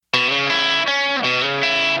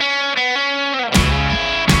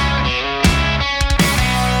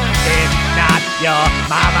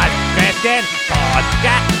Christian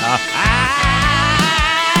podcast.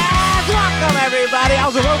 Welcome, everybody. I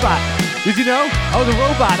was a robot. Did you know? I was a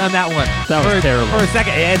robot on that one. That was terrible. For a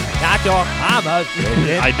second. It's not your mama's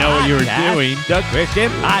Christian I know what you were podcast, doing. The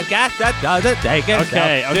Christian podcast that doesn't take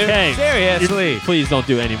itself Okay. seriously. Please don't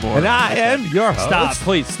do any more. And I am your host. Stop,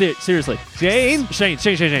 please. Seriously. Shane.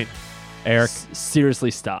 Shane. Eric.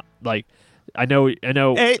 Seriously, stop. Like, I know I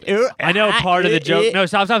know part of the joke. No,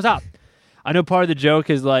 stop. I know part of the joke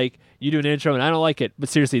is like, you do an intro and I don't like it, but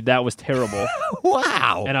seriously, that was terrible.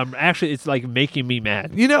 Wow. And it's like making me mad.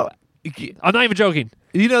 You know, I'm not even joking.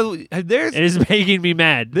 there's It is making me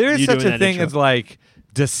mad. There's you such doing a that thing intro. as like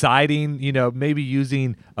deciding, maybe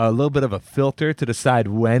using a little bit of a filter to decide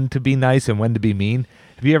when to be nice and when to be mean.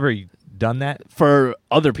 Have you ever done that For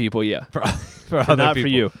other people, yeah. for But other not people? for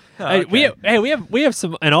you. Oh, Hey, okay. we have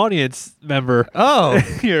an audience member Oh,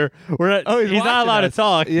 here. He's not watching allowed us. to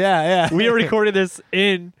talk. Yeah. We are recording this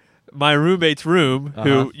in my roommate's room, Uh-huh.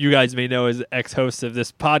 who you guys may know is ex-host of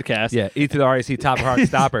this podcast. Yeah, E to the RAC top heart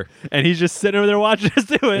stopper. And he's just sitting over there watching us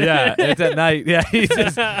do it. Yeah, it's at night. Yeah, he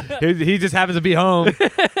just happens to be home.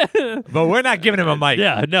 But we're not giving him a mic.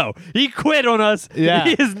 Yeah, no. He quit on us. Yeah.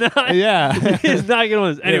 He is not. Yeah. He is not getting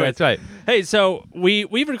on us. Anyway, that's right. Hey, so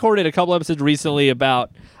we've recorded a couple episodes recently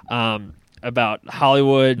about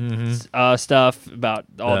Hollywood stuff, about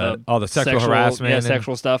all the sexual harassment yeah, and-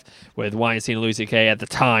 sexual stuff with YNC and Louis C.K. at the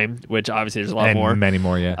time, which obviously there's a lot And more. many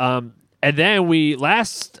more, yeah. And then I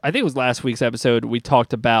think it was last week's episode, we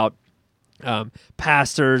talked about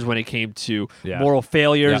pastors when it came to Yeah. moral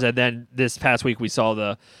failures, Yeah. and then this past week we saw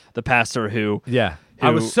the pastor who Yeah, I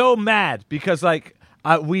was so mad because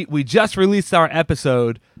we just released our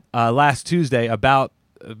episode last Tuesday about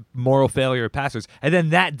moral failure of pastors, and then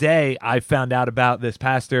that day I found out about this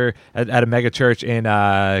pastor at a mega church in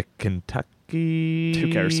Kentucky.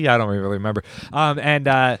 Who cares? I don't really remember.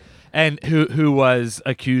 And who was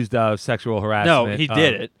accused of sexual harassment. No, he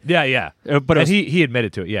did it. Yeah. But And he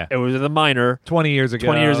admitted to it. Yeah, it was a minor. 20 years ago.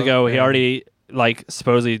 20 years ago, he and- already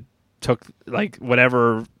supposedly took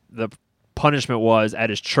whatever the punishment was at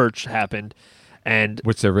his church happened, and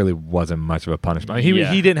Which there really wasn't much of a punishment.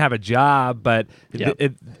 Yeah. He didn't have a job, but Yeah.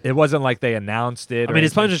 it wasn't like they announced it. I or mean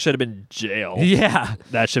his anything. punishment should have been jail. Yeah.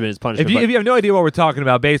 That should have been his punishment. If but- you have no idea what we're talking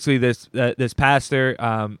about, basically this pastor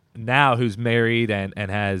now who's married and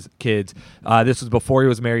has kids. This was before he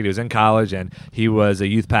was married. He was in college and he was a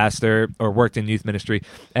youth pastor or worked in youth ministry.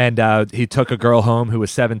 And he took a girl home who was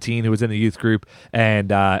 17 who was in the youth group and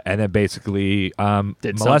then basically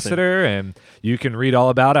Did molested something. her. And you can read all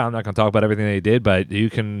about it. I'm not going to talk about everything they did, but you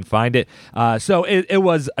can find it. So it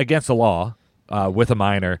was against the law. With a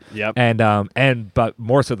minor, Yep. but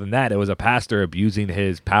more so than that, it was a pastor abusing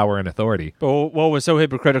his power and authority. But what was so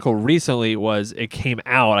hypocritical recently was it came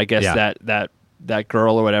out. I guess Yeah. that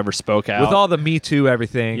girl or whatever spoke out With all the Me Too,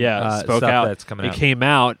 everything, spoke stuff out. that's coming it out. came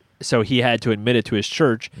out, so he had to admit it to his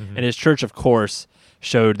church, and his church, of course,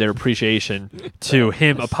 showed their appreciation to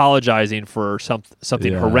him apologizing for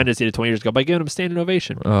something Yeah. horrendous he did 20 years ago by giving him a standing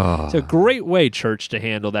ovation. Oh. It's a great way, church, to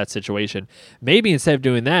handle that situation. Maybe instead of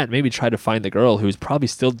doing that, maybe try to find the girl who's probably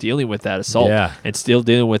still dealing with that assault Yeah. and still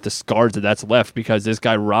dealing with the scars that's left because this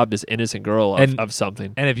guy robbed this innocent girl of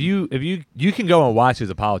something. And if you can go and watch his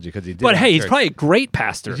apology because he did. But it hey, in he's church. probably a great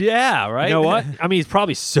pastor. yeah, right. You know what? I mean, he's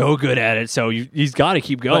probably so good at it, so he's got to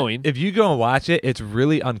keep But going. if you go and watch it, it's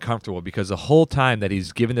really uncomfortable because the whole time that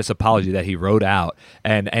he's giving this apology that he wrote out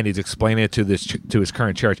and he's explaining it to his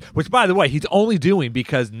current church, which by the way he's only doing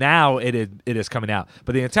because now it is coming out.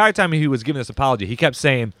 But the entire time he was giving this apology, he kept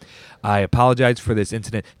saying, "I apologize for this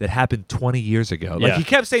incident that happened 20 years ago." Like Yeah. he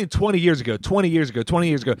kept saying 20 years ago, 20 years ago, 20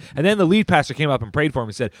 years ago. And then the lead pastor came up and prayed for him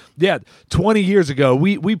and said, "Yeah, 20 years ago,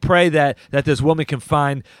 we pray that this woman can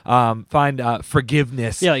find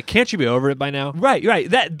forgiveness." Yeah, like, can't you be over it by now? Right.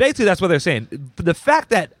 That's what they're saying. The fact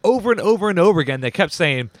that over and over and over again they kept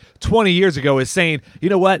saying 20 years ago is saying, you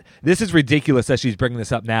know what? This is ridiculous that she's bringing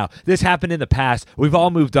this up now. This happened in the past. We've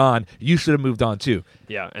all moved on. You should have moved on too.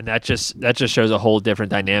 Yeah, and that just shows a whole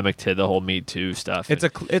different dynamic to the whole Me Too stuff. It's a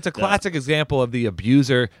classic example of the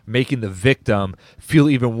abuser making the victim feel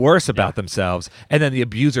even worse about themselves, and then the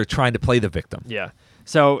abuser trying to play the victim. yeah.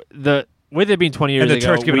 So with it being 20 years And the ago,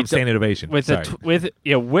 church giving we him standing ovation. with Sorry. with it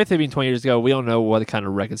being 20 years ago, we don't know what kind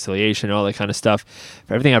of reconciliation, all that kind of stuff.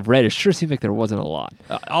 For everything I've read, it sure seems like there wasn't a lot.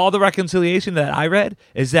 All the reconciliation that I read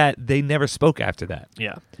is that they never spoke after that.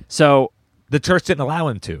 Yeah. So The church didn't allow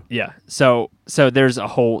him to. yeah. So there's a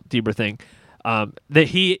whole deeper thing. That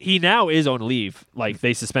he now is on leave. Like,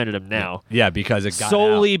 they suspended him now. Yeah, because it got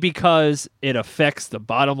Solely out. because it affects the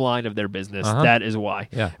bottom line of their business. Uh-huh. That is why.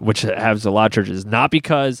 Yeah. Which has a lot of churches. Not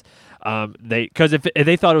because Because if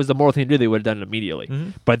they thought it was the moral thing to do, they would have done it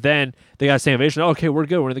immediately. But then they got a standing ovation. Oh, okay, we're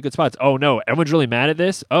good. We're in the good spots. Oh no, everyone's really mad at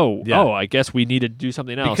this. Oh, I guess we need to do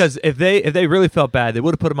something else. Because if they really felt bad, they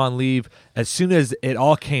would have put him on leave as soon as it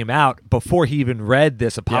all came out before he even read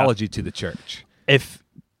this apology to the church. If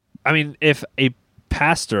a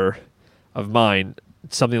pastor of mine,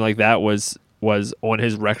 something like that was on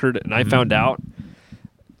his record, and I found out,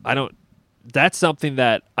 that's something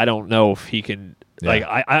that I don't know if he can. Like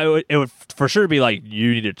it would for sure be like,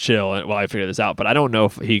 you need to chill while I figure this out. But I don't know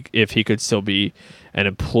if he could still be an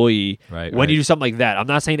employee when you do something like that. I'm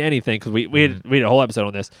not saying anything because we had a whole episode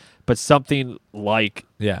on this, but something like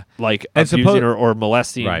abusing or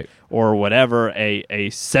molesting or whatever a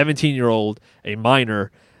 17-year-old, a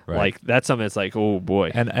minor, like that's something that's like, oh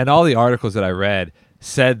boy. And all the articles that I read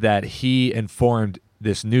said that he informed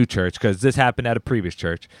this new church, because this happened at a previous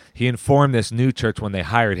church. He informed this new church when they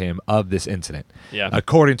hired him of this incident,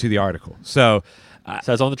 according to the article. So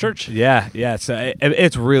says on the church. Yeah. So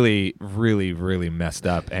it's really, really, really messed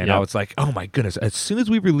up. And I was like, oh my goodness! As soon as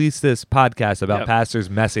we release this podcast about pastors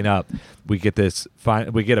messing up, we get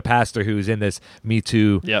a pastor who's in this Me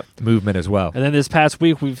Too movement as well. And then this past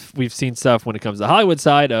week, we've seen stuff when it comes to the Hollywood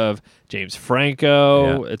side of James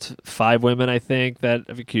Franco. It's 5 women, I think, that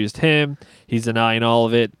have accused him. He's denying all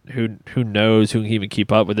of it. Who knows who can even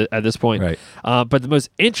keep up with it at this point? Right. But the most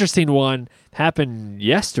interesting one happened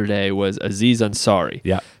yesterday was Aziz Ansari.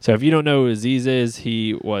 Yeah. So if you don't know who Aziz is,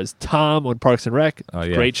 he was Tom on Parks and Rec.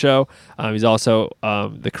 Great show. He's also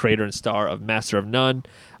the creator and star of Master of None.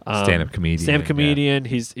 Stand-up comedian.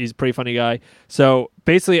 He's a pretty funny guy. So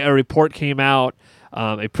basically a report came out,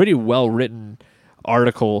 a pretty well-written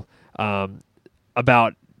article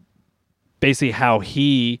about basically how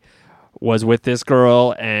he was with this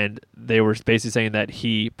girl, and they were basically saying that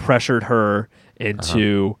he pressured her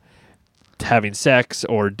into having sex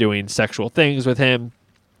or doing sexual things with him,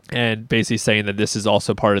 and basically saying that this is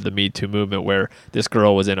also part of the Me Too movement, where this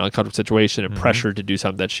girl was in an uncomfortable situation and pressured to do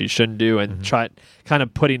something that she shouldn't do, and kind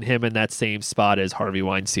of putting him in that same spot as Harvey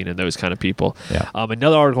Weinstein and those kind of people.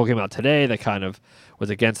 Another article came out today that kind of was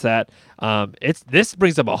against that. This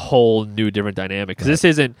brings up a whole new different dynamic, because this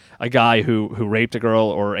isn't a guy who raped a girl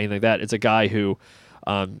or anything like that. It's a guy who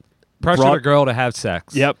pressured a girl to have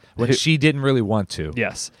sex. Yep. When she didn't really want to.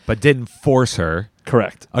 Yes. But didn't force her.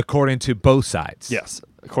 Correct. According to both sides. Yes.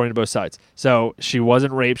 According to both sides. So she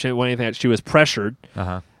wasn't raped. She didn't want anything. She was pressured.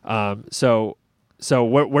 So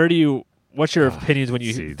what's your opinions when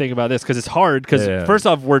you think about this? Because it's hard. Because first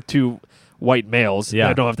off, we're two white males.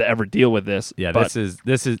 I don't have to ever deal with this. This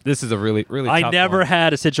is a really tough I never one.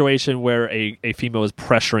 had a situation where a female was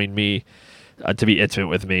pressuring me to be intimate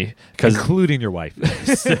with me, including your wife.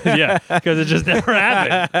 Because it just never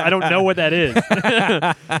happened. I don't know what that is.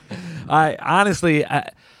 I honestly,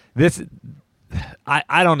 I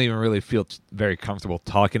don't even really feel very comfortable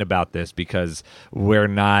talking about this, because we're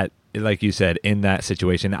not, like you said, in that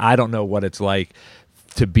situation. I don't know what it's like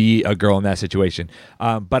to be a girl in that situation.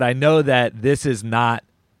 But I know that this is not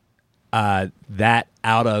that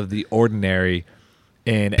out of the ordinary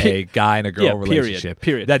in a guy and a girl relationship.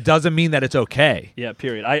 Period. That doesn't mean that it's okay. Yeah,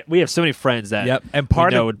 period. We have so many friends that and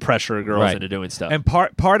would pressure girls into doing stuff. And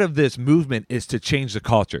part of this movement is to change the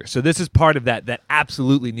culture. So this is part of that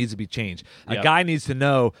absolutely needs to be changed. A guy needs to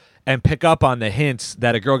know and pick up on the hints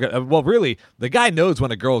that a girl really, the guy knows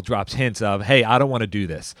when a girl drops hints of, hey, I don't want to do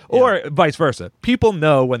this. Or vice versa. People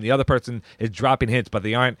know when the other person is dropping hints, but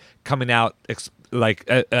they aren't coming out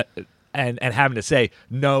and having to say,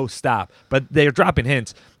 no, stop. But they're dropping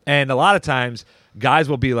hints. And a lot of times guys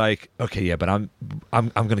will be like, okay, but I'm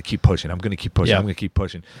going to keep pushing. I'm going to keep pushing. I'm going to keep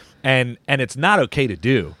pushing. And it's not okay to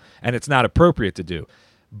do, and it's not appropriate to do.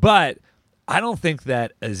 But I don't think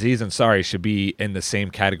that Aziz Ansari should be in the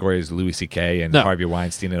same category as Louis C.K. and Harvey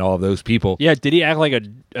Weinstein and all of those people. Yeah, did he act like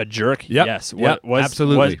a jerk? Yep. Yes.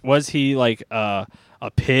 Absolutely. Was he like a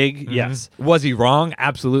pig? Mm-hmm. Yes. Was he wrong?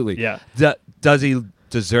 Absolutely. Yeah. Does he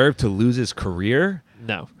deserve to lose his career?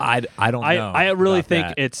 No. I don't know. I really think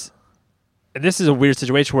it's, and this is a weird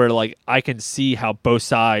situation where like I can see how both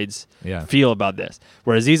sides feel about this.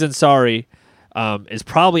 Where Aziz Ansari is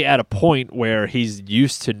probably at a point where he's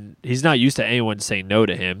not used to anyone saying no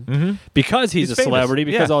to him because he's a famous. Celebrity,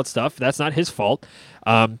 because all that stuff. That's not his fault.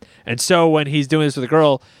 And so when he's doing this with a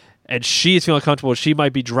girl and she's feeling comfortable, she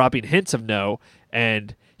might be dropping hints of no,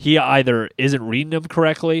 and he either isn't reading them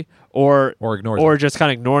correctly or ignores or them. just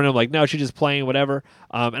kind of ignoring them, like, no, she's just playing, whatever.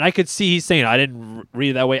 And I could see he's saying, I didn't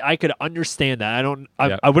read it that way. I could understand that.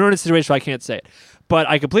 I we're in a situation where I can't say it. But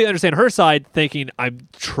I completely understand her side, thinking I'm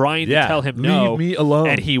trying to tell him no, leave me alone,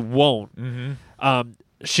 and he won't.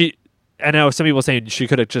 I know some people saying she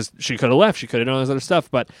could have left, she could have done all this other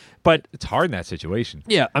stuff, but It's hard in that situation.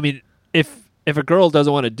 yeah, I mean, if a girl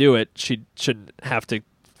doesn't want to do it, she shouldn't have to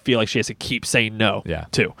feel like she has to keep saying no. Yeah.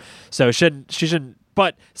 Too. So she shouldn't.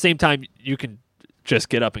 But same time, you can just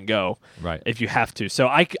get up and go. Right. If you have to. So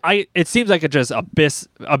it seems like it's just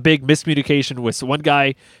a big miscommunication with one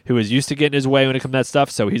guy who is used to getting his way when it comes to that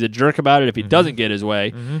stuff. So he's a jerk about it if he doesn't get his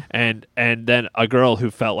way, and then a girl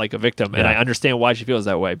who felt like a victim. And I understand why she feels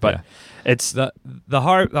that way, but it's the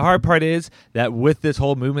hard part is that with this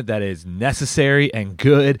whole movement that is necessary and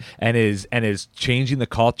good and is changing the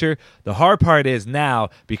culture. The hard part is now,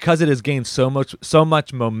 because it has gained so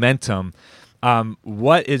much momentum.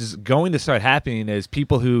 What is going to start happening is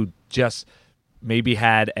people who just maybe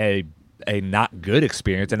had a not good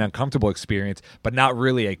experience, an uncomfortable experience, but not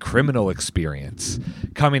really a criminal experience,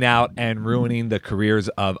 coming out and ruining the careers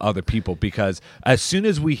of other people. Because as soon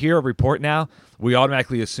as we hear a report now, we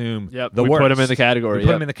automatically assume the we worst. put them in the category. We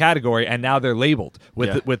put them in the category, and now they're labeled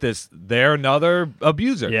with this. They're another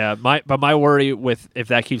abuser. Yeah, my worry with if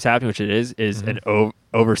that keeps happening, which it is an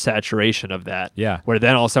oversaturation of that. Yeah. Where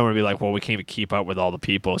then all of a sudden we'll be like, well, we can't even keep up with all the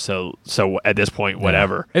people. So at this point,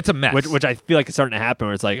 whatever. It's a mess. Which I feel like it's starting to happen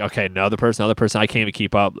where it's like, okay, another person, I can't even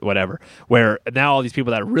keep up, whatever. Where now all these people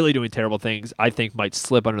that are really doing terrible things, I think might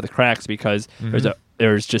slip under the cracks because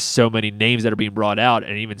there's just so many names that are being brought out,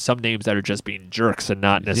 and even some names that are just being jerks and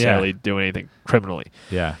not necessarily doing anything criminally.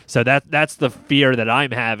 Yeah. So that's the fear that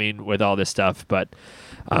I'm having with all this stuff. But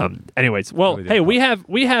anyways, well, hey, we have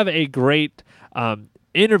a great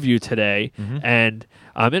interview today, and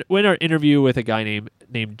in our interview with a guy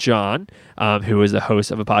named John, who is the host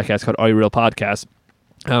of a podcast called Are You Real Podcast.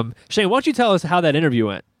 Shane, why don't you tell us how that interview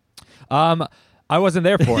went? I wasn't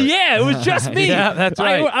there for it. Yeah, it was just me. Yeah, that's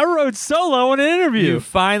right. I rode solo in an interview. You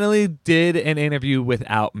finally did an interview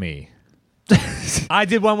without me. I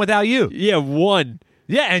did one without you. Yeah, one.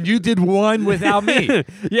 Yeah, and you did one without me.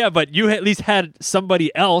 Yeah, but you at least had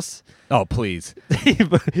somebody else. Oh, please.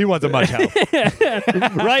 He wasn't much help.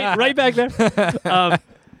 right back there.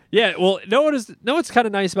 Yeah, well, know what's kind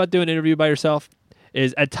of nice about doing an interview by yourself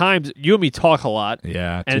is at times you and me talk a lot.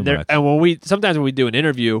 Yeah, and too much. And sometimes when we do an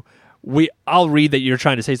interview, I'll read that you're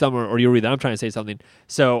trying to say something, or you'll read that I'm trying to say something.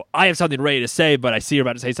 So I have something ready to say, but I see you're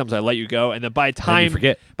about to say something, so I let you go. And then by the time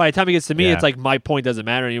it gets to me, it's like my point doesn't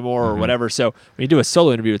matter anymore, or whatever. So when you do a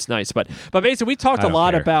solo interview, it's nice. But basically, we talked a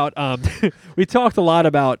lot about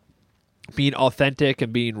being authentic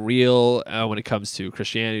and being real when it comes to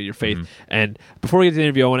Christianity, your faith. And before we get to the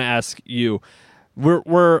interview, I want to ask you: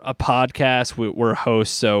 we're a podcast, we're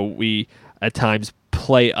hosts, so we at times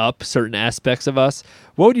play up certain aspects of us.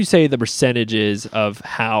 What would you say the percentage is of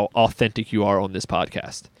how authentic you are on this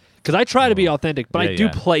podcast? Because I try to be authentic, but I do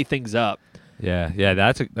play things up. Yeah,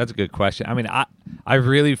 that's a good question. I mean, I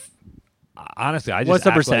really, honestly, I just what's the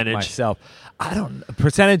act percentage like myself. I don't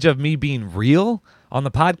percentage of me being real on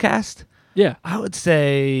the podcast. Yeah, I would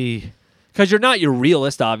say because you're not your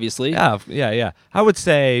realist, obviously. Yeah. I would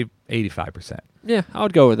say 85%. Yeah, I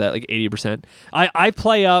would go with that, like 80%. I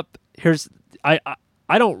play up.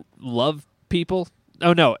 I don't love people.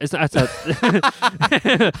 Oh no, it's not.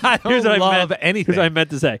 I don't love anything. Here's what I meant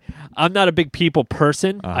to say. I'm not a big people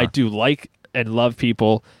person. I do like and love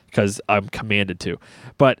people because I'm commanded to.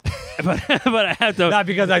 But I have to. Not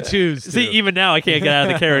because I choose to. See, even now I can't get out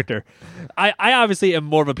of the character. I obviously am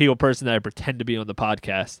more of a people person than I pretend to be on the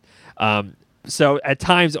podcast. So at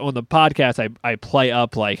times on the podcast, I play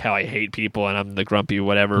up like how I hate people and I'm the grumpy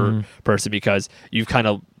whatever person because you've kind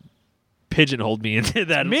of pigeonholed me into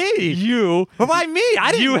that. Me? You. But why me?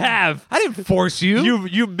 I didn't force you.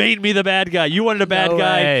 You made me the bad guy. You wanted a bad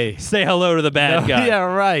guy. Way. Say hello to the bad guy. Yeah,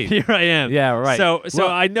 right. Here I am. Yeah, right. So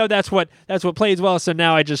I know that's what plays well. So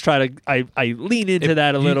now I just try to I lean into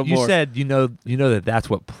that a little more. You said you know that's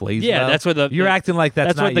what plays well. Yeah, that's what you're acting like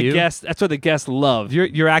that's not what the you. That's what the guests love.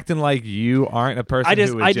 You're acting like you aren't a person.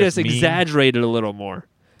 I just mean. exaggerated a little more.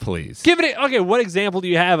 Please give it. Okay, what example do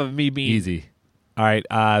you have of me being easy? All right.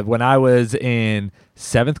 When I was in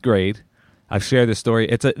 7th grade, I've shared this story.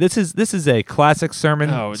 This is a classic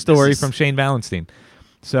sermon story from Shane Valenstein.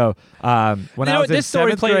 So when I was in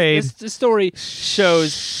 7th grade, this story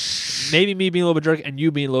shows maybe me being a little bit jerk and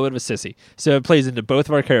you being a little bit of a sissy. So it plays into both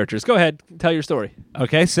of our characters. Go ahead, tell your story.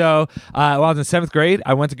 Okay. So while I was in 7th grade,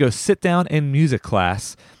 I went to go sit down in music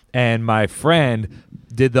class, and my friend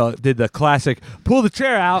did the classic pull the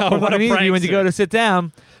chair out for what I need you when you go to sit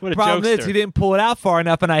down. What a problem jokester. is he didn't pull it out far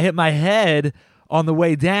enough, and I hit my head on the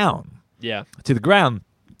way down to the ground.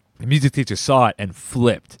 The music teacher saw it and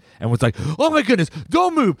flipped and was like, oh my goodness,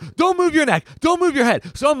 don't move your neck, don't move your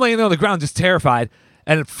head. So I'm laying there on the ground just terrified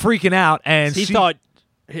and freaking out. And he thought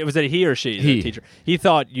Was it he or she? He. The teacher. He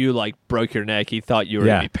thought you like broke your neck. He thought you were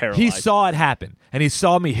gonna be paralyzed. He saw it happen, and he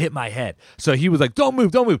saw me hit my head. So he was like, "Don't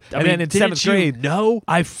move, don't move." And then in seventh grade,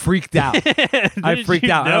 I freaked out. I freaked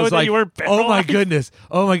out. Know I was that like, you weren't "Oh my paralyzed? goodness!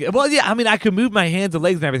 Oh my god!" Well, yeah. I mean, I could move my hands and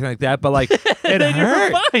legs and everything like that, but like it Then you were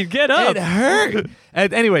hurt. fine. Get up. It hurt.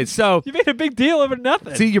 And anyway, so You made a big deal over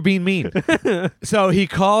nothing. see, you're being mean. So he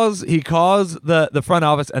calls the front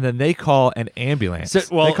office, and then they call an ambulance. They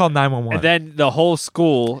call 911. And then the whole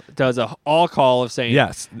school does a all call of saying,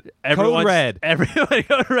 yes, everyone, code red. Everyone,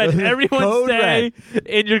 code red. Everyone Code stay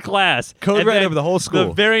in your class. Code And red then over the whole school.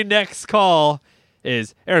 The very next call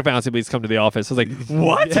is Eric Bouncy, please come to the office. I was like,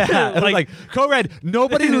 what? Yeah, it was like code red.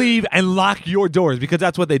 Nobody leave and lock your doors because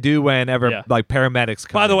that's what they do whenever Yeah. like paramedics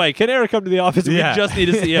come. by the way, can Eric come to the office? Yeah. We just need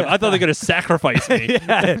to see him. I thought they were going to sacrifice me.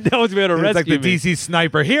 Yeah. No one's going to It's like rescue the me. DC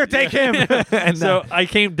sniper. Here, take him. And So I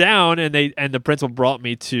came down, and the principal brought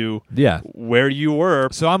me to yeah. where you were.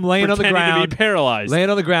 So I'm laying on the pretending to ground, be paralyzed.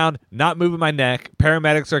 laying on the ground, not moving my neck.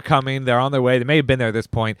 Paramedics are coming. They're on their way. They may have been there at this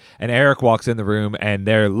point. And Eric walks in the room, and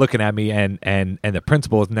they're looking at me, and the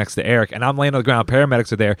principal is next to Eric, and I'm laying on the ground.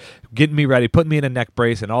 Paramedics are there, getting me ready, putting me in a neck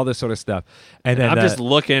brace, and all this sort of stuff. And then I'm just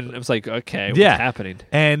looking. I was like, okay, what's yeah. happening?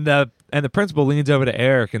 And the principal leans over to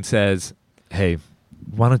Eric and says, "Hey,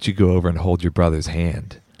 why don't you go over and hold your brother's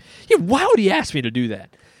hand?" Yeah, why would he ask me to do that?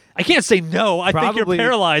 I can't say no. I think you're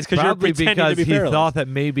paralyzed because you're probably pretending because to be he paralyzed. thought that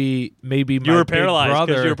maybe You were paralyzed because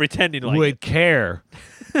brother you were pretending like would it. care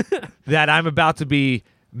that I'm about to be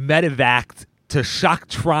medevaced to shock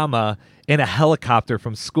trauma in a helicopter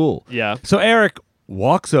from school. Yeah. So Eric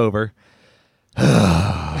walks over,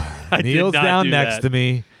 I did kneels not down do next that. to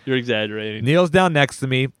me, You're exaggerating. kneels down next to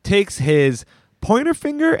me, takes his pointer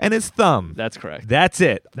finger and his thumb. That's correct. That's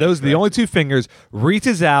it. Those are the correct. only two fingers.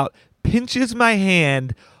 Reaches out, pinches my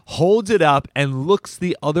hand, holds it up, and looks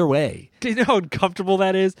the other way. Do you know how uncomfortable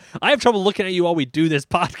that is? I have trouble looking at you while we do this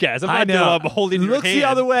podcast. I'm I not know. doing I'm holding your looks hand. the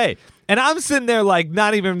other way. And I'm sitting there like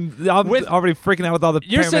not even. I'm already freaking out with all the.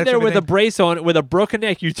 You're sitting paramedics there and with a everything. brace on, with a broken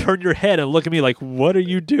neck. You turn your head and look at me like, "What are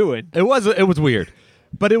you doing?" It was weird,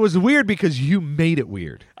 but it was weird because you made it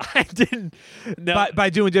weird I didn't. No, by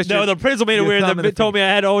doing just. no. your- The principal made it your weird. thumb and That told me I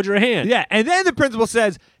had to hold your hand. Yeah, and then the principal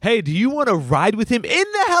says, "Hey, do you want to ride with him in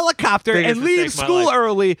the helicopter Biggest and leave mistake of my school life.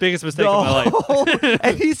 early?" Biggest mistake of my life.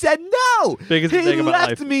 And he said no. Biggest he mistake of my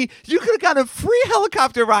left life. me. You could have gotten a free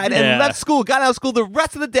helicopter ride Yeah. and left school, got out of school the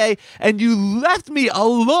rest of the day, and you left me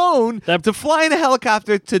alone to fly in a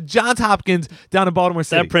helicopter to Johns Hopkins down in Baltimore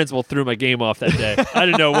City. That principal threw my game off that day. I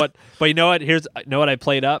didn't know what, but you know what? You know what I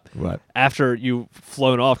played up? What? After you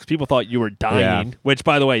flown off, because people thought you were dying. Yeah. Which,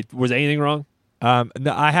 by the way, was anything wrong? No,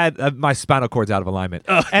 I had my spinal cord's out of alignment,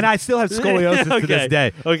 and I still have scoliosis to this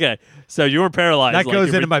day. Okay, so you were paralyzed. That like goes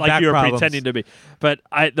you were- into my like back you were problems. pretending to be. But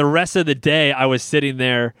the rest of the day, I was sitting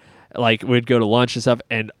there. Like we'd go to lunch and stuff,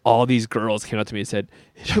 and all these girls came up to me and said,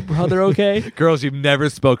 "Is your brother okay?" Girls you've never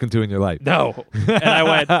spoken to in your life. No, and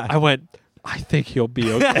I went. I think he'll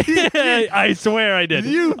be okay. I swear I did.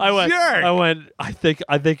 You jerk. I went. I think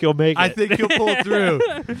he'll make it. I think you'll pull through.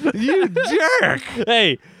 You jerk!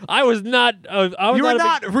 Hey, I was not. I was You were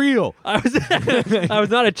not. not real. I was. I was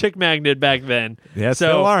not a chick magnet back then. Yeah, so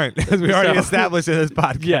still aren't, as we already so- established in this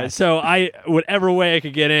podcast. Yeah. So whatever way I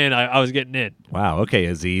could get in, I was getting in. Wow. Okay,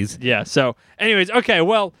 Aziz. Yeah. So, anyways, okay.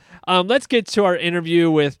 Well, let's get to our interview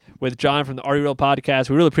with John from the Are You Real podcast.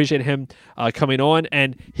 We really appreciate him coming on,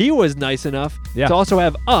 and he was nice enough to also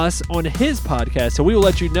have us on his podcast. So we will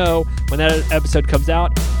let you know when that episode comes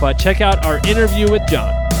out. But check out our interview with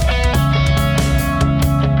John.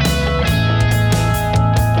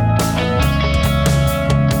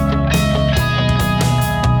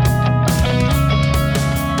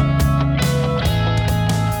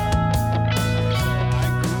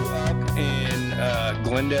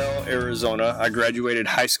 Glendale, Arizona. I graduated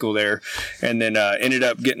high school there and then ended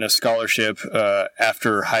up getting a scholarship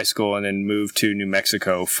after high school and then moved to New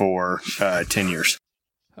Mexico for 10 years.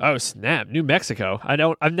 Oh snap! New Mexico.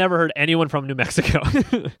 I've never heard anyone from New Mexico.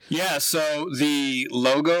 Yeah, so the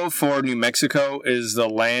logo for New Mexico is the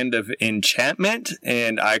land of enchantment,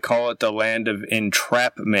 and I call it the land of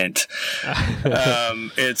entrapment.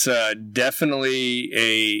 It's definitely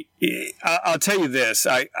a. I'll tell you this.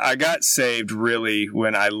 I got saved really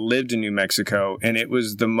when I lived in New Mexico, and it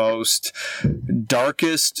was the most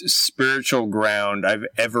darkest spiritual ground I've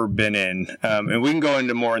ever been in. And we can go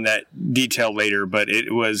into more in that detail later, but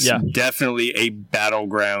it was definitely a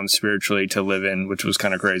battleground spiritually to live in, which was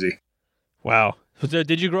kind of crazy. Wow. So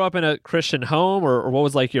did you grow up in a Christian home, or what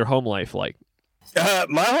was like your home life like?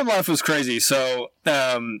 My home life was crazy. So,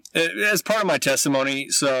 as part of my testimony,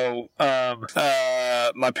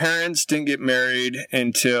 my parents didn't get married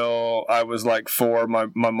until I was like 4. My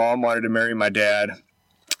mom wanted to marry my dad.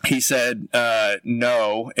 He said,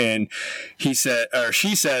 no. And she says,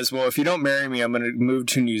 well, if you don't marry me, I'm going to move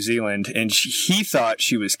to New Zealand. And he thought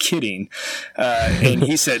she was kidding. And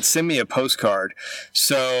he said, send me a postcard.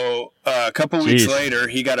 So a couple weeks later,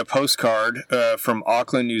 he got a postcard from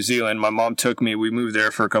Auckland, New Zealand. My mom took me. We moved there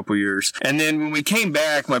for a couple years. And then when we came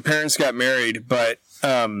back, my parents got married, but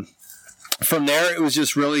from there, it was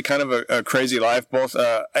just really kind of a crazy life. Both,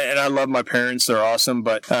 and I love my parents; they're awesome,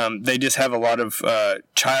 but they just have a lot of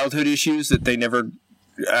childhood issues that they never,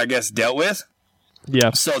 I guess, dealt with. Yeah.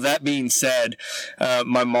 So that being said,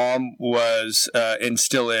 my mom was and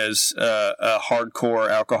still is a hardcore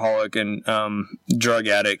alcoholic and drug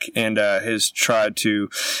addict, and has tried to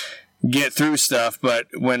get through stuff. But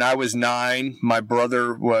when I was 9, my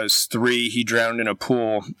brother was 3. He drowned in a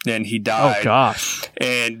pool and he died. Oh gosh.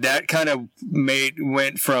 And that kind of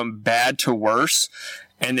went from bad to worse.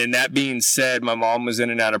 And then that being said, my mom was in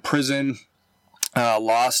and out of prison.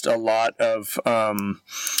 Lost a lot of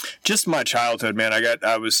just my childhood, man.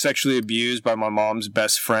 I was sexually abused by my mom's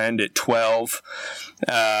best friend at 12.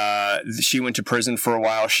 She went to prison for a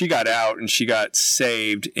while. She got out and she got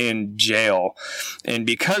saved in jail. And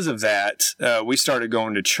because of that, we started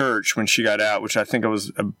going to church when she got out, which I think I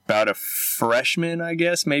was about a freshman, I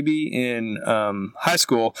guess, maybe in high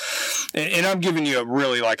school. And I'm giving you a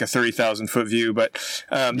really like a 30,000 foot view. But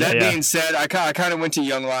being said, I kind of went to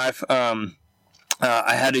Young Life.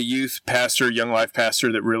 I had a youth pastor, Young Life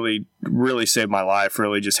pastor, that really, really saved my life,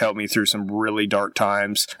 really just helped me through some really dark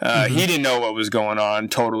times. He didn't know what was going on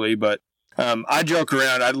totally, but I joke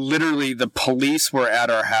around. The police were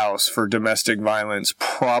at our house for domestic violence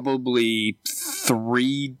probably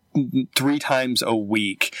three times a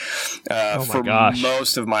week for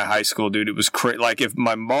most of my high school, dude. It was crazy. Like if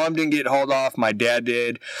my mom didn't get hauled off, my dad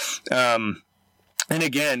did. And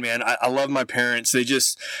again, man, I love my parents.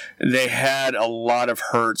 They had a lot of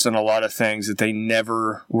hurts and a lot of things that they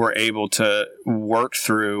never were able to work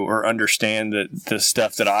through or understand the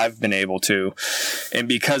stuff that I've been able to. And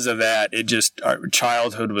because of that, our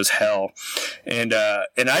childhood was hell. And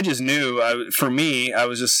I just knew, I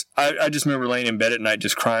just remember laying in bed at night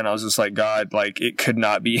just crying. I was just like, God, like it could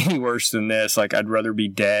not be any worse than this. Like I'd rather be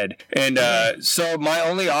dead. And so my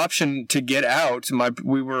only option to get out,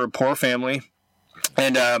 we were a poor family.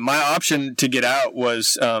 And my option to get out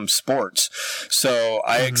was sports. So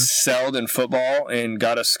I excelled in football and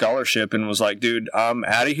got a scholarship and was like, dude, I'm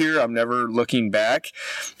out of here. I'm never looking back.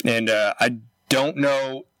 And I don't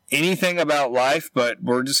know anything about life, but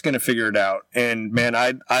we're just going to figure it out. And, man,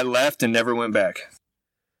 I left and never went back.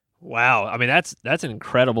 Wow. I mean, that's an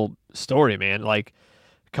incredible story, man. Like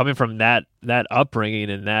coming from that upbringing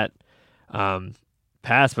and that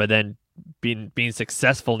past, but then being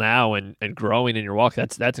successful now and growing in your walk,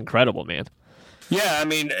 that's incredible, man. Yeah, I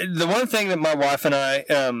mean, the one thing that my wife and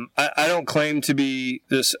I don't claim to be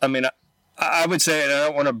this. I mean, I would say, and I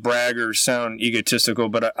don't want to brag or sound egotistical,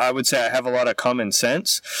 but I would say I have a lot of common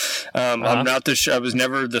sense. I'm not I was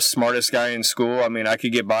never the smartest guy in school. I mean, I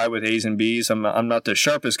could get by with A's and B's. I'm not the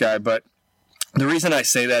sharpest guy, but the reason I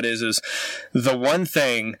say that is the one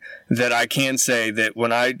thing that I can say that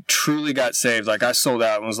when I truly got saved, like I sold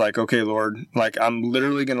out and was like, okay, Lord, like I'm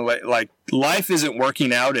literally going to life isn't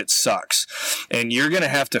working out. It sucks. And you're going to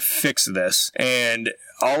have to fix this. And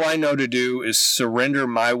all I know to do is surrender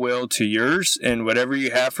my will to yours, and whatever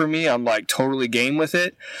you have for me, I'm like totally game with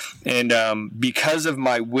it. And because of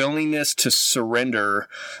my willingness to surrender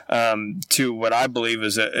to what I believe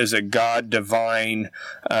is a God divine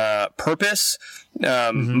purpose,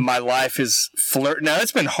 my life is now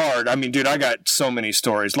it's been hard. I mean, dude, I got so many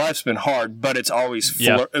stories. Life's been hard, but it's always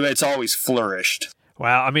it's always flourished.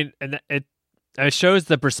 Wow. I mean, and it shows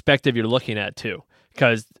the perspective you're looking at too,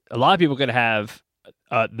 because a lot of people could have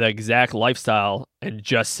the exact lifestyle and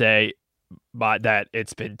just say that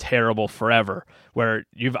it's been terrible forever, where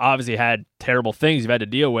you've obviously had terrible things you've had to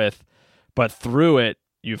deal with, but through it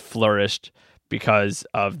you've flourished because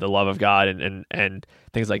of the love of God and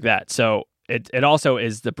things like that. So it also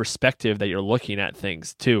is the perspective that you're looking at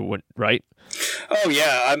things too, right? Oh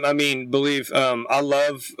yeah. I mean, I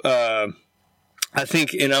love, I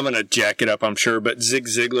think, and I'm going to jack it up, I'm sure, but Zig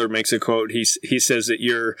Ziglar makes a quote. He says that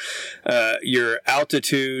your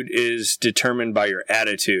altitude is determined by your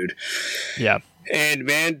attitude. Yeah. And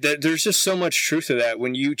man, there's just so much truth to that.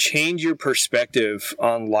 When you change your perspective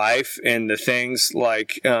on life and the things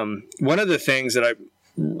like, one of the things that I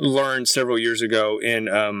learned several years ago in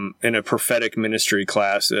a prophetic ministry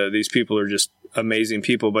class, these people are just amazing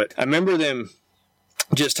people. But I remember them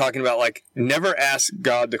just talking about, like, never ask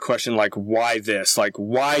God the question, like, why this? Like,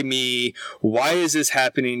 why me? Why is this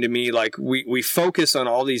happening to me? Like, we focus on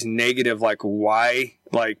all these negative, like, why,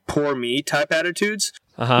 like, poor me type attitudes.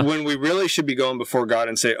 When we really should be going before God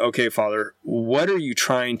and say, okay, Father, what are you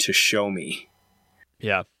trying to show me?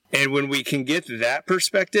 Yeah. And when we can get that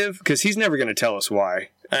perspective, because he's never going to tell us why.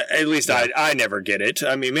 At least I never get it.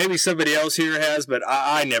 I mean, maybe somebody else here has, but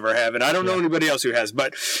I never have. And I don't know anybody else who has.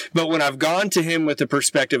 But when I've gone to him with the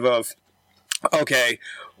perspective of, okay,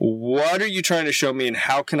 what are you trying to show me and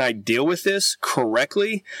how can I deal with this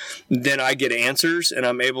correctly? Then I get answers and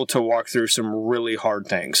I'm able to walk through some really hard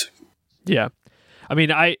things. Yeah. I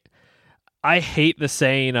mean, I hate the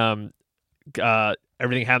saying,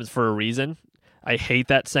 everything happens for a reason. I hate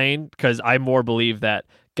that saying because I more believe that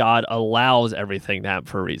God allows everything to happen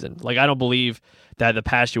for a reason. Like, I don't believe that the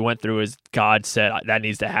past you went through is God said that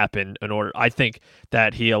needs to happen in order. I think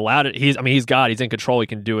that he allowed it. He's God. He's in control. He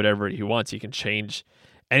can do whatever he wants. He can change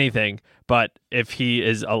anything. But if he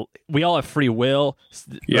is, we all have free will.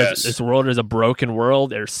 Yes. This world is a broken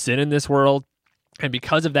world. There's sin in this world. And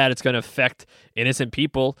because of that, it's going to affect innocent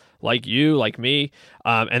people like you, like me.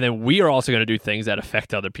 And then we are also going to do things that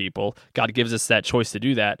affect other people. God gives us that choice to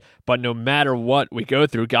do that. But no matter what we go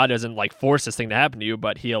through, God doesn't like force this thing to happen to you,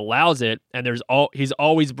 but he allows it. And he's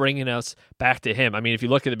always bringing us back to him. I mean, if you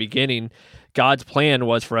look at the beginning, God's plan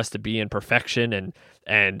was for us to be in perfection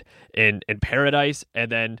and in paradise.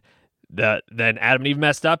 And then Adam and Eve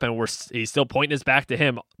messed up, and he's still pointing us back to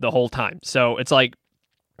him the whole time. So it's like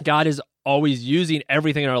God is always using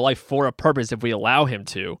everything in our life for a purpose if we allow him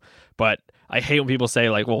to. But I hate when people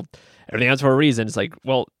say, like, well, everything happens for a reason. It's like,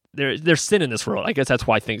 well, there's sin in this world. I guess that's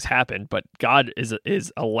why things happen. But God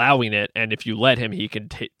is allowing it, and if you let him, he can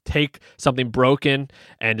take something broken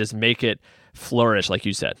and just make it flourish, like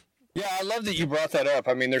you said. Yeah, I love that you brought that up.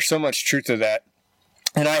 I mean, there's so much truth to that.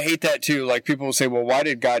 And I hate that too. Like, people will say, well, why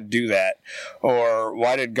did God do that? Or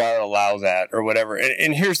why did God allow that? Or whatever.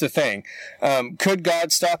 And here's the thing. Could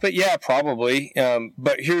God stop it? Yeah, probably.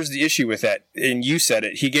 But here's the issue with that. And you said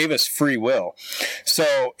it. He gave us free will.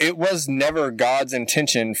 So it was never God's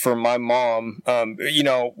intention for my mom.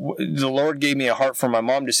 The Lord gave me a heart for my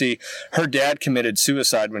mom to see her dad committed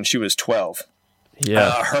suicide when she was 12.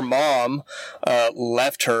 Yeah. Her mom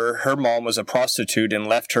left her. Her mom was a prostitute and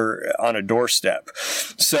left her on a doorstep.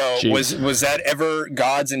 So Jeez. was that ever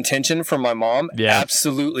God's intention for my mom? Yeah.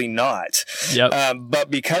 Absolutely not. Yep.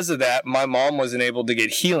 But because of that, my mom wasn't able to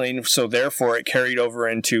get healing. So therefore, it carried over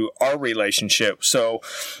into our relationship. So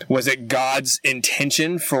was it God's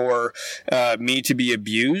intention for me to be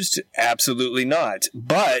abused? Absolutely not.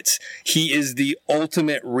 But he is the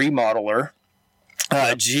ultimate remodeler.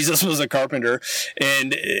 Jesus was a carpenter,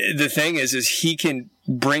 and the thing is he can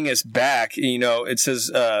bring us back. You know, it says,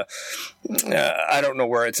 I don't know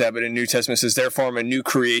where it's at, but in New Testament it says, therefore I'm a new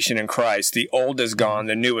creation in Christ. The old is gone,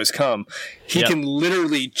 the new has come. He can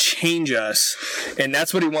literally change us, and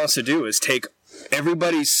that's what he wants to do, is take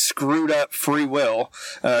everybody's screwed up free will,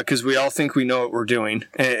 because we all think we know what we're doing.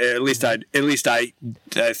 At least I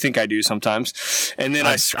think I do sometimes. And then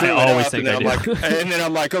I screw it up, and then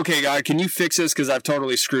I'm like, okay, God, can you fix this? Because I've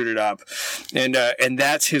totally screwed it up. And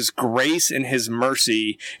that's his grace and his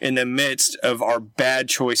mercy in the midst of our bad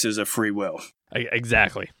choices of free will.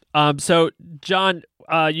 Exactly. So John,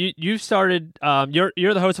 you started.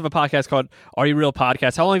 You're the host of a podcast called Are You Real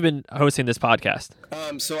Podcast. How long have you been hosting this podcast?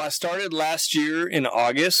 So I started last year in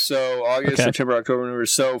August. So August, September, October, November.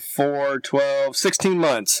 So 4, 12, 16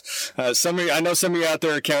 months. I know some of you out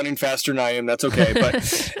there are counting faster than I am. That's okay. But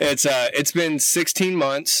it's been 16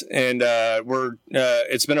 months, and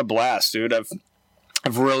it's been a blast, dude.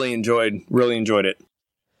 I've really enjoyed it.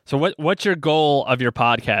 So what's your goal of your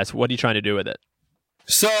podcast? What are you trying to do with it?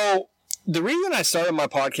 So the reason I started my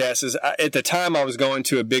podcast is at the time I was going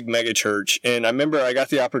to a big mega church, and I remember I got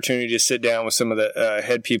the opportunity to sit down with some of the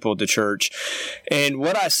head people at the church. And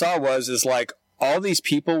what I saw was like all these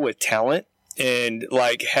people with talent and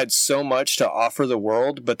like had so much to offer the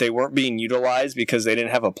world, but they weren't being utilized because they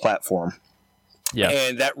didn't have a platform. Yeah.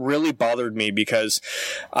 And that really bothered me because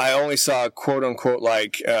I only saw quote unquote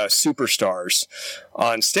like superstars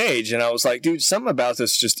on stage. And I was like, dude, something about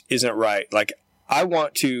this just isn't right. Like, I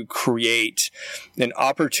want to create an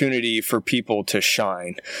opportunity for people to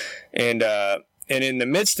shine. And in the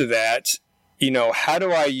midst of that, you know, how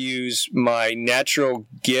do I use my natural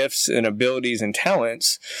gifts and abilities and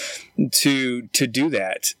talents to do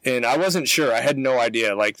that? And I wasn't sure. I had no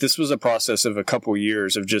idea. Like, this was a process of a couple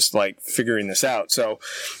years of just like figuring this out. So,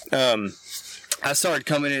 I started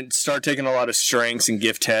coming in, start taking a lot of strengths and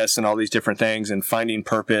gift tests and all these different things and finding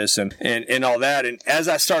purpose and all that. And as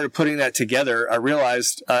I started putting that together, I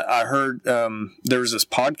realized I heard there was this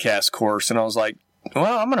podcast course, and I was like,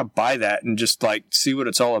 well, I'm going to buy that and just like see what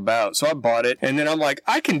it's all about. So I bought it, and then I'm like,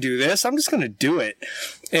 I can do this. I'm just going to do it.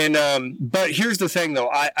 And, but here's the thing though.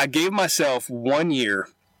 I gave myself 1 year,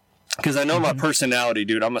 because I know my personality,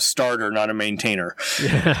 dude. I'm a starter, not a maintainer.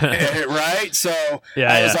 Right? So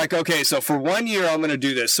I was like, okay, so for 1 year, I'm going to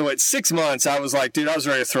do this. So at 6 months, I was like, dude, I was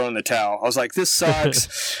ready to throw in the towel. I was like, this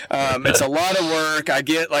sucks. It's a lot of work. I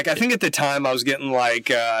think at the time I was getting like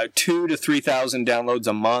 2,000 to 3,000 downloads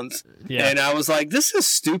a month. Yeah. And I was like, this is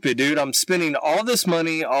stupid, dude. I'm spending all this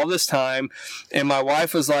money, all this time. And my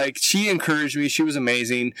wife was like, she encouraged me. She was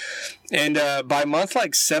amazing. And by month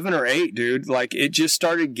like 7 or 8, dude, like it just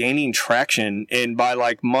started gaining traction. And by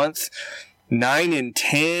like month 9 and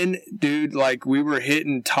 10, dude, like we were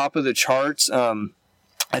hitting top of the charts.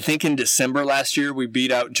 I think in December last year, we beat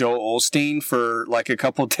out Joel Osteen for like a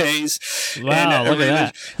couple days. Wow, look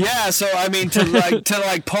at that. Yeah, so I mean, to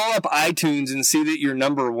pull up iTunes and see that you're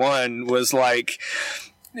number one was like,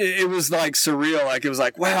 it was like surreal. Like it was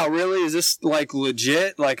like, wow, really? Is this like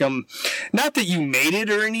legit? Like not that you made it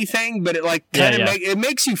or anything, but it like kind of it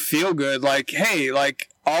makes you feel good. Like, hey, like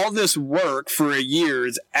all this work for a year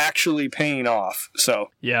is actually paying off.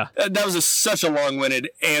 So yeah, that was such a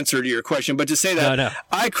long-winded answer to your question. But to say that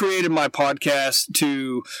I created my podcast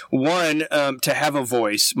to to have a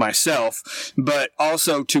voice myself, but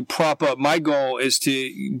also to prop up. My goal is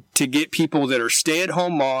to get people that are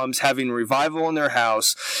stay-at-home moms having revival in their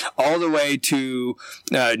house, all the way to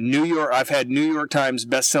New York. I've had New York Times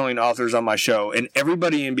best-selling authors on my show, and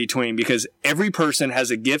everybody in between, because every person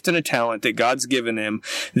has a gift and a talent that God's given them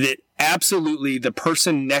that absolutely the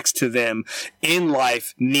person next to them in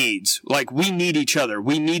life needs. Like, we need each other.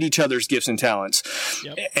 We need each other's gifts and talents.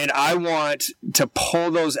 Yep. And I want to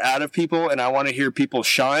pull those out of people, and I want to hear people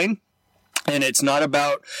shine. And it's not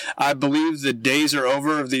about, I believe the days are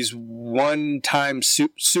over of these one-time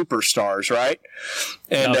superstars, right?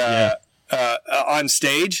 And, on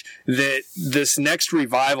stage, that this next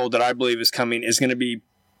revival that I believe is coming is going to be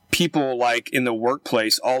people like in the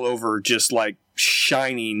workplace all over, just like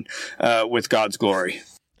shining with God's glory.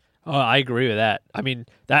 Oh, I agree with that. I mean,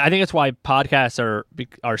 I think that's why podcasts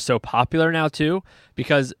are so popular now too,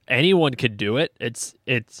 because anyone could do it. It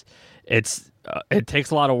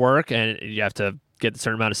takes a lot of work, and you have to get a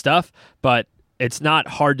certain amount of stuff, but it's not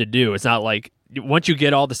hard to do. It's not like once you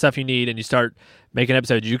get all the stuff you need and you start making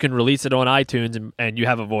episodes, you can release it on iTunes and you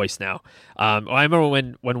have a voice now. I remember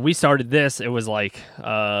when we started this, it was like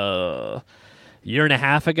a year and a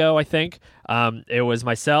half ago, I think. It was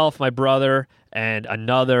myself, my brother, and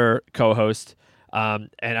another co-host. And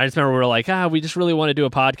I just remember we were like, we just really want to do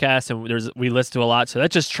a podcast, and we listen to a lot, so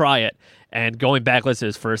let's just try it. And going back, listen to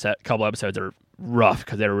his first couple episodes are rough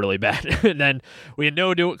because they were really bad. And then we had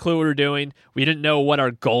no clue what we were doing. We didn't know what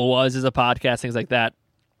our goal was as a podcast, things like that.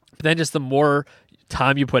 But then just the more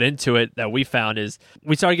time you put into it, that we found is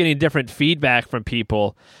we started getting different feedback from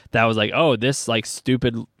people that was like, oh, this like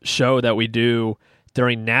stupid show that we do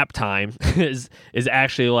during nap time is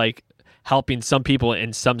actually like helping some people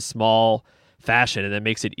in some small fashion, and that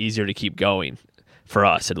makes it easier to keep going for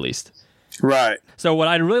us, at least. Right. So what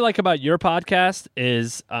I really like about your podcast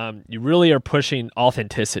is you really are pushing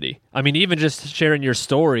authenticity. I mean, even just sharing your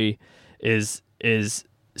story is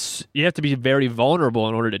you have to be very vulnerable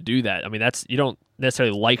in order to do that. I mean, you don't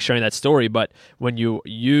necessarily like sharing that story, but when you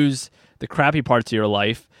use the crappy parts of your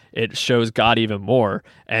life, it shows God even more.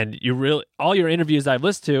 And all your interviews I've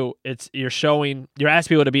listened to, you're asking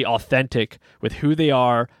people to be authentic with who they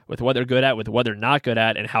are, with what they're good at, with what they're not good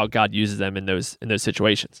at, and how God uses them in those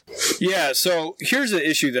situations. Yeah. So here's the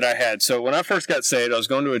issue that I had. So when I first got saved, I was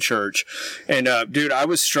going to a church, and dude, I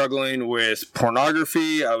was struggling with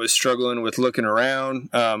pornography. I was struggling with looking around.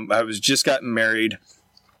 I was just gotten married.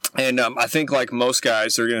 And I think like most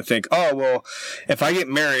guys, they're going to think, oh, well, if I get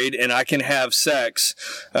married and I can have sex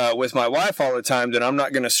with my wife all the time, then I'm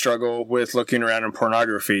not going to struggle with looking around in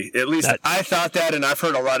pornography. At least I thought that, and I've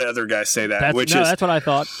heard a lot of other guys say that. That's what I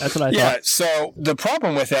thought. Yeah, so the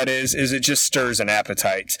problem with that is it just stirs an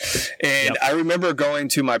appetite. And I remember going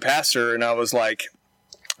to my pastor, and I was like,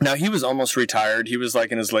 now, he was almost retired. He was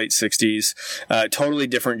like in his late 60s, totally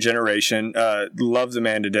different generation. Loved the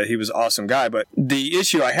man to death. He was an awesome guy. But the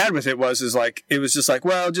issue I had with it was just like,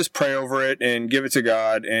 well, just pray over it and give it to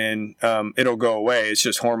God, and it'll go away. It's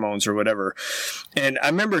just hormones or whatever. And I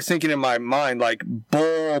remember thinking in my mind, like,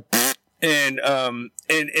 bull. And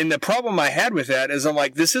the problem I had with that is I'm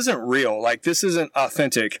like, this isn't real. Like, this isn't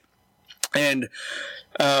authentic. And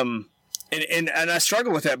And I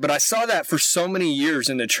struggle with that, but I saw that for so many years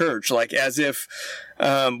in the church, like as if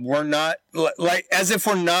we're not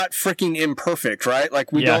freaking imperfect, right?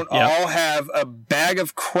 Like we don't all have a bag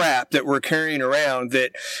of crap that we're carrying around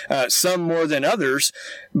that some more than others.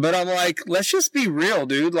 But I'm like, let's just be real,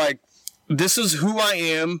 dude. Like, this is who I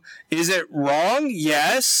am. Is it wrong?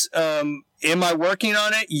 Yes. Am I working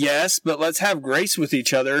on it? Yes. But let's have grace with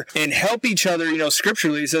each other and help each other. You know,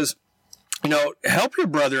 scripturally it says, you know, help your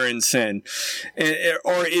brother in sin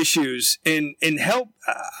or issues and help.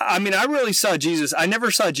 I mean, I really saw Jesus. I never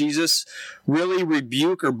saw Jesus really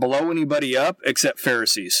rebuke or blow anybody up except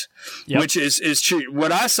Pharisees, which is true.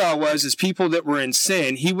 What I saw was people that were in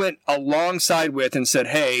sin, he went alongside with and said,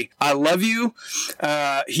 hey, I love you.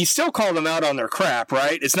 He still called them out on their crap,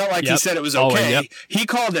 right? It's not like he said it was okay. He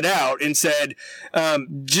called it out and said,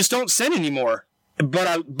 just don't sin anymore. But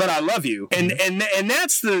I love you. And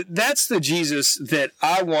that's the Jesus that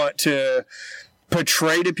I want to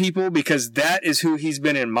portray to people, because that is who he's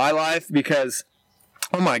been in my life. Because,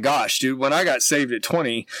 oh my gosh, dude, when I got saved at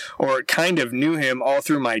 20, or kind of knew him all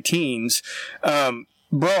through my teens,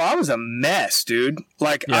 bro, I was a mess, dude.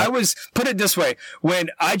 Like, I was, put it this way, when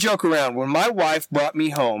I joke around, when my wife brought me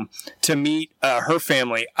home to meet her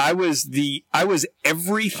family, I was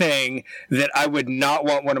everything that I would not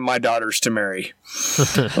want one of my daughters to marry.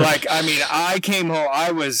 Like, I mean, I came home,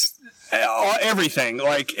 I was everything.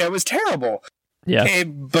 Like, it was terrible. Yeah.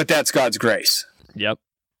 But that's God's grace. Yep.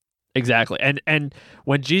 Exactly. And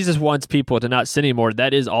when Jesus wants people to not sin anymore,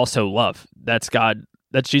 that is also love. That's God.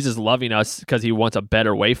 That's Jesus loving us because he wants a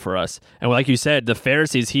better way for us. And like you said, the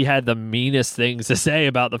Pharisees, he had the meanest things to say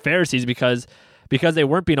about the Pharisees because they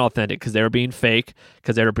weren't being authentic, because they were being fake,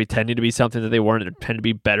 because they were pretending to be something that they weren't, and pretending to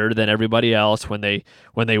be better than everybody else when they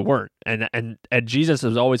weren't. And Jesus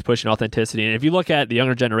was always pushing authenticity. And if you look at the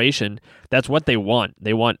younger generation, that's what they want.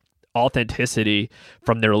 They want authenticity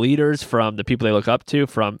from their leaders, from the people they look up to,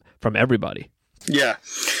 from everybody. Yeah.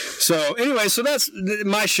 So anyway, so that's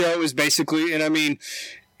my show is basically, and I mean,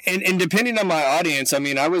 and depending on my audience, I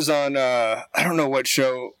mean, I was on, I don't know what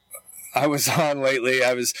show I was on lately.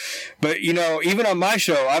 But you know, even on my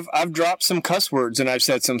show, I've dropped some cuss words and I've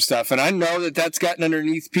said some stuff, and I know that that's gotten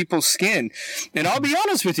underneath people's skin. And I'll be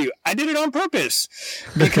honest with you, I did it on purpose,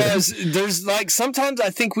 because there's like, sometimes I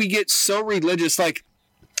think we get so religious, like,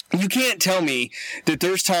 you can't tell me that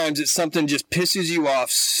there's times that something just pisses you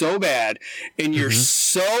off so bad and you're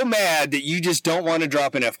so mad that you just don't want to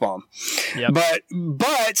drop an F-bomb. Yep.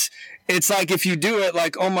 But it's like, if you do it,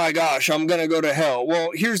 like, oh my gosh, I'm going to go to hell. Well,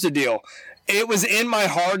 here's the deal. It was in my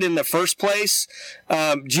heart in the first place.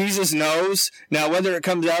 Jesus knows. Now, whether it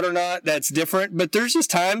comes out or not, that's different. But there's just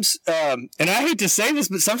times, and I hate to say this,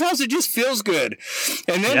 but sometimes it just feels good.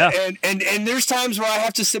 And then, and there's times where I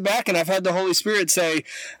have to sit back, and I've had the Holy Spirit say,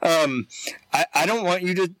 I don't want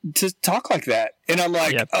you to talk like that. And I'm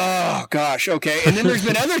like, oh gosh, okay. And then there's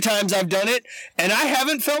been other times I've done it and I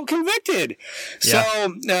haven't felt convicted. So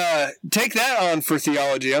take that on for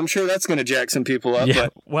theology. I'm sure that's going to jack some people up. Yeah.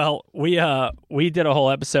 But. Well, we did a whole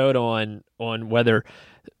episode on whether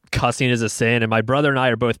cussing is a sin, and my brother and I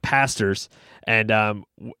are both pastors. And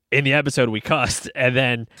in the episode we cussed, and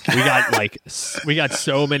then we got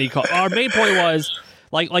so many calls. Our main point was,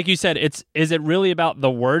 like you said, is it really about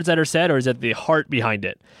the words that are said, or is it the heart behind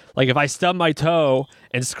it? Like, if I stub my toe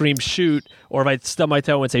and scream shoot, or if I stub my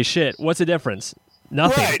toe and say shit, what's the difference?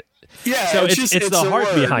 Nothing. Right. Yeah. So it's the heart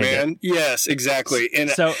word, behind man. it. Yes, exactly.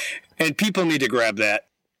 And people need to grab that.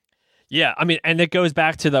 Yeah, I mean, and it goes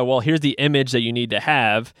back to here's the image that you need to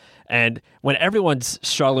have. And when everyone's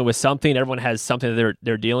struggling with something, everyone has something that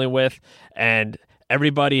they're dealing with, and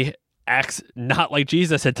everybody acts not like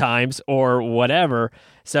Jesus at times or whatever.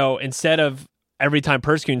 So instead of every time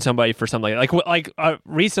persecuting somebody for something like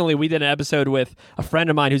recently we did an episode with a friend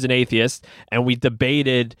of mine who's an atheist, and we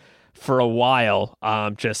debated for a while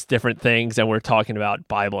just different things, and we're talking about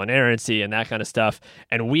Bible inerrancy and that kind of stuff.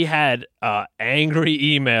 And we had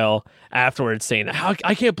angry email afterwards saying,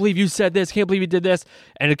 I can't believe you said this, can't believe you did this.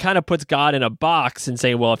 And it kind of puts God in a box and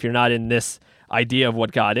saying, well, if you're not in this idea of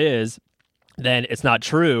what God is, then it's not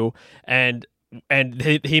true. And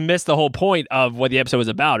he missed the whole point of what the episode was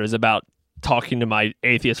about. It was about talking to my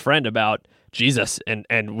atheist friend about Jesus,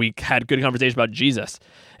 and we had good conversation about Jesus.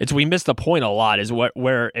 We missed the point a lot, is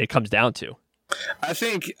where it comes down to. I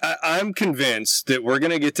think I'm convinced that we're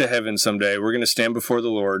going to get to heaven someday. We're going to stand before the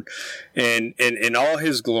Lord and in all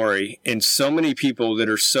his glory, and so many people that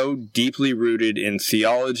are so deeply rooted in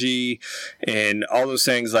theology and all those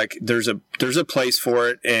things. Like, there's a place for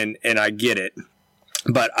it, and I get it.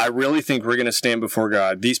 But I really think we're going to stand before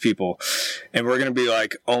God, these people, and we're going to be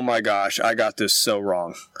like, oh my gosh, I got this so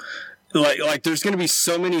wrong. like there's going to be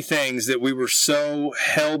so many things that we were so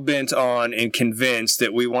hell-bent on and convinced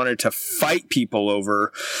that we wanted to fight people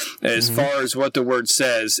over as far as what the word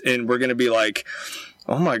says. And we're going to be like,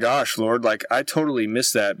 oh my gosh, Lord, like I totally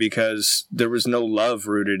missed that because there was no love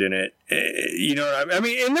rooted in it. You know what I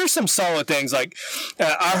mean? And there's some solid things. Like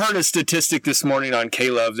I heard a statistic this morning on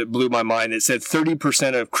K-Love that blew my mind. It said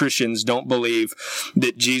 30% of Christians don't believe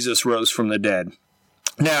that Jesus rose from the dead.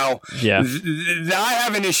 Now, I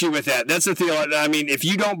have an issue with that. That's the thing. I mean, if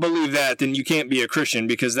you don't believe that, then you can't be a Christian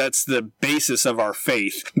because that's the basis of our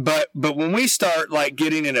faith. But when we start like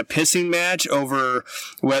getting in a pissing match over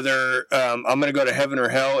whether I'm going to go to heaven or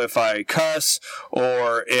hell if I cuss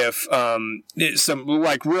or if some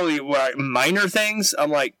like really minor things,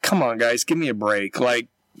 I'm like, come on, guys, give me a break. Like,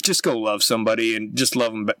 just go love somebody and just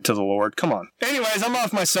love them to the Lord. Come on. Anyways, I'm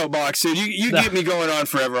off my soapbox, dude. You get me going on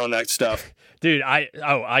forever on that stuff. Dude,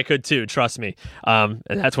 I could too. Trust me. And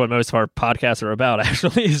that's what most of our podcasts are about.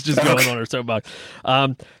 Actually, is just going on our soapbox.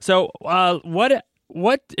 So,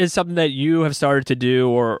 what is something that you have started to do,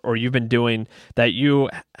 or you've been doing that you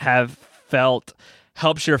have felt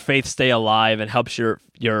helps your faith stay alive and helps your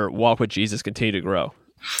walk with Jesus continue to grow?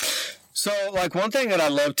 So, like, one thing that I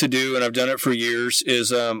love to do, and I've done it for years,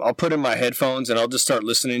 is I'll put in my headphones and I'll just start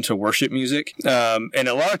listening to worship music. And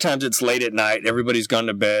a lot of times it's late at night, everybody's gone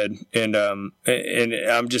to bed, and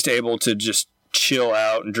I'm just able to just chill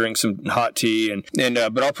out and drink some hot tea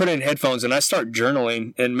but I'll put in headphones and I start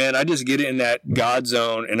journaling, and man, I just get in that God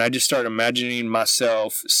zone and I just start imagining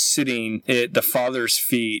myself sitting at the Father's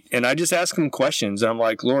feet, and I just ask him questions. I'm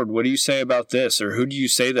like, Lord, what do you say about this? Or who do you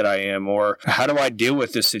say that I am? Or how do I deal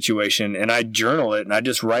with this situation? And I journal it and I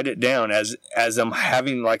just write it down as I'm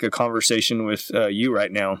having like a conversation with you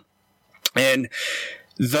right now. And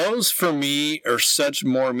those for me are such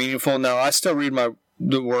more meaningful. Now I still read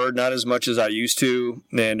the word, not as much as I used to,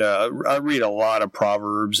 and I read a lot of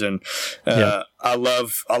Proverbs, and I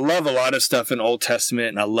love a lot of stuff in Old Testament,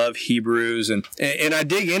 and I love Hebrews, and I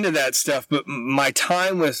dig into that stuff. But my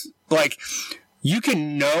time with, like, you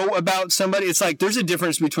can know about somebody. It's like there's a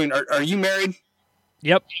difference between. Are you married?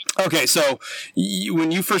 Yep. Okay, so when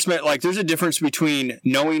you first met, like, there's a difference between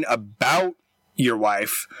knowing about your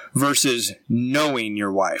wife versus knowing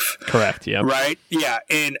your wife. Correct. Yeah. Right? Yeah.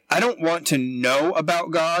 And I don't want to know about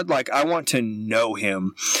God. Like, I want to know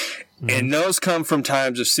him. Mm-hmm. And those come from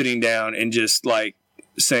times of sitting down and just like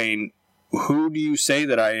saying, who do you say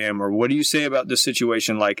that I am? Or what do you say about this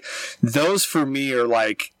situation? Like, those for me are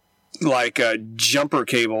like jumper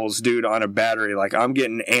cables, dude, on a battery. Like, I'm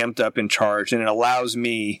getting amped up and charged, and it allows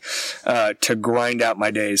me to grind out my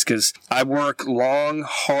days, because I work long,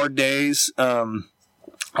 hard days. I'm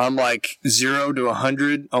like 0 to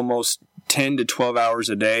 100 almost 10 to 12 hours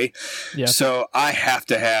a day. Yeah. So I have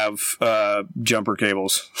to have jumper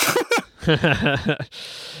cables.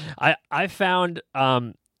 I found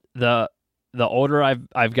the older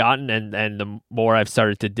I've gotten and the more I've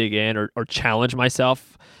started to dig in or challenge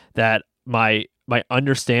myself, that my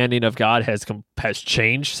understanding of God has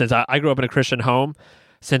changed since I grew up in a Christian home.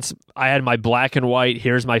 Since I had my black and white,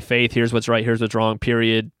 here's my faith, here's what's right, here's what's wrong,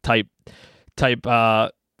 period type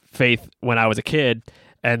faith when I was a kid.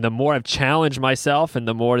 And the more I've challenged myself and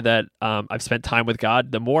the more that I've spent time with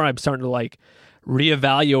God, the more I'm starting to like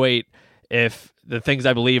reevaluate if the things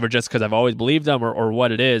I believe are just because I've always believed them or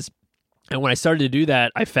what it is. And when I started to do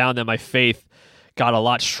that, I found that my faith got a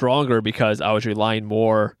lot stronger because I was relying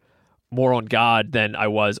more on God than I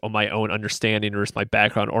was on my own understanding or just my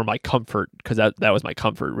background or my comfort, because that was my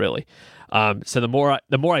comfort really. So the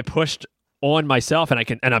more I pushed on myself, and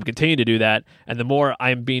I'm continuing to do that, and the more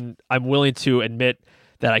I'm willing to admit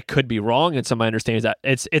that I could be wrong, and so my understanding is that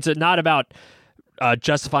it's not about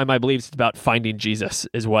justifying my beliefs. It's about finding Jesus,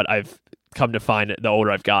 is what I've come to find the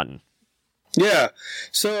older I've gotten. Yeah.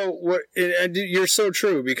 So you're so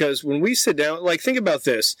true, because when we sit down, like, think about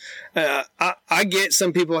this. I get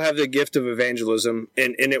some people have the gift of evangelism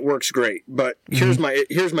and it works great, but here's my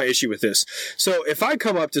issue with this. So if I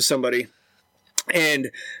come up to somebody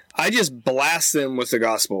and I just blast them with the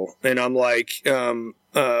gospel, and I'm like,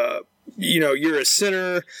 you're a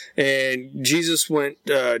sinner and Jesus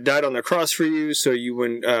died on the cross for you so you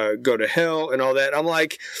wouldn't go to hell and all that. I'm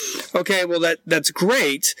like, okay, well that's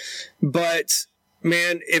great. But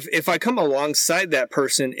man, if I come alongside that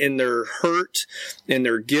person in their hurt and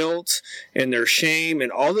their guilt and their shame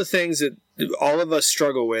and all the things that all of us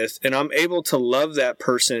struggle with, and I'm able to love that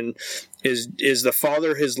person is the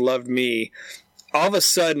Father has loved me, all of a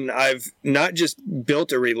sudden I've not just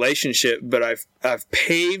built a relationship, but I've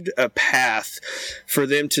paved a path for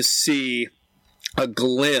them to see a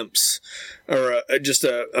glimpse or just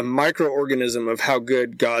a microorganism of how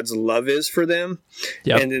good God's love is for them.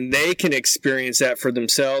 Yep. And then they can experience that for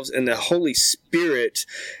themselves, and the Holy Spirit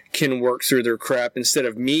can work through their crap instead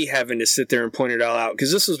of me having to sit there and point it all out.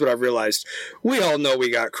 Because this is what I've realized. We all know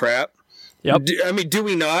we got crap. Yep. Do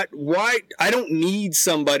we not? Why? I don't need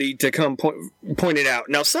somebody to come point it out.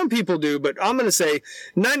 Now, some people do, but I'm going to say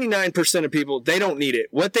 99% of people, they don't need it.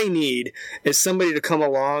 What they need is somebody to come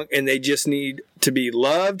along, and they just need to be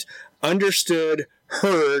loved, understood,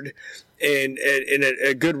 heard, and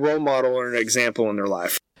a good role model or an example in their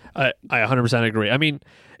life. I 100% agree. I mean,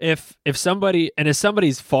 if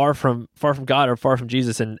somebody's far from God or far from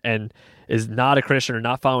Jesus and is not a Christian or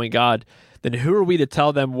not following God, then who are we to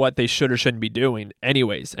tell them what they should or shouldn't be doing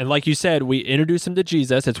anyways? And like you said, we introduce them to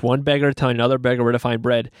Jesus. It's one beggar telling another beggar where to find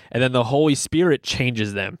bread. And then the Holy Spirit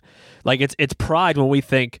changes them. Like it's pride when we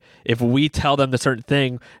think if we tell them the certain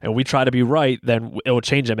thing and we try to be right, then it will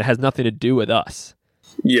change them. It has nothing to do with us.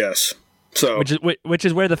 Yes. So, which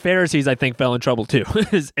is where the Pharisees, I think, fell in trouble too.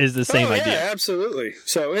 is the same idea. Yeah, absolutely.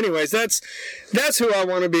 So, anyways, that's who I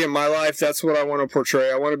want to be in my life. That's what I want to portray.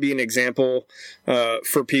 I want to be an example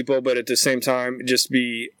for people, but at the same time, just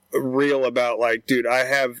be real about like, dude, I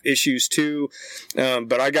have issues too,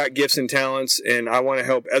 but I got gifts and talents, and I want to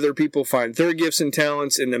help other people find their gifts and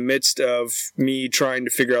talents in the midst of me trying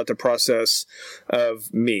to figure out the process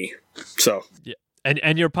of me. So, yeah.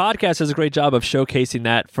 And your podcast does a great job of showcasing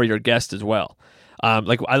that for your guests as well.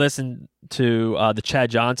 Like I listened to the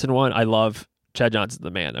Chad Johnson one. I love Chad Johnson,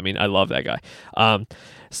 the man. I mean, I love that guy.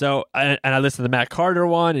 So I listened to the Matt Carter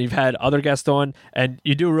one, and you've had other guests on, and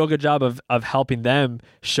you do a real good job of helping them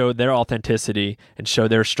show their authenticity and show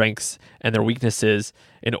their strengths and their weaknesses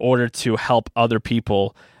in order to help other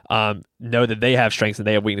people know that they have strengths and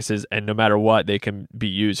they have weaknesses, and no matter what, they can be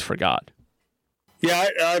used for God. Yeah,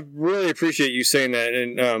 I really appreciate you saying that,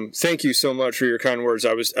 and thank you so much for your kind words.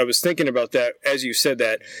 I was thinking about that as you said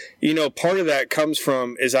that. You know, part of that comes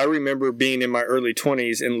from is I remember being in my early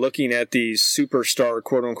 20s and looking at these superstar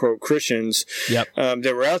quote unquote Christians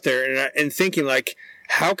that were out there, and thinking like,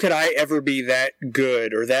 how could I ever be that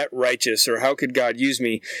good or that righteous, or how could God use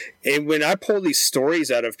me? And when I pull these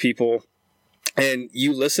stories out of people, and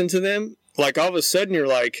you listen to them, like all of a sudden you're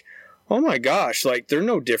like, oh my gosh, like they're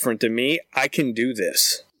no different than me. I can do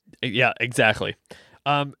this. Yeah, exactly.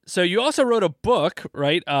 So you also wrote a book,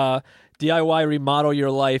 right? DIY Remodel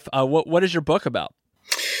Your Life. What is your book about?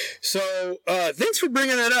 So thanks for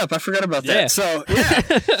bringing that up. I forgot about that. Yeah. So,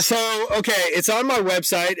 yeah. So, okay, it's on my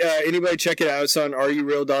website. Anybody check it out. It's on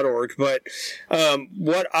rureal.org. But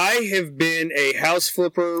what I have been a house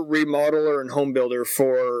flipper, remodeler, and home builder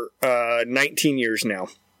for 19 years now.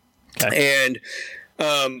 Okay. And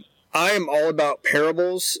I am all about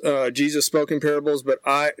parables. Jesus spoke in parables, but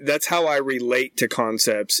that's how I relate to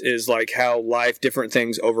concepts, is like how life, different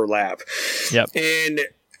things overlap. Yep. And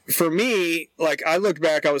for me, like I looked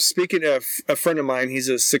back, I was speaking to a friend of mine. He's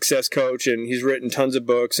a success coach and he's written tons of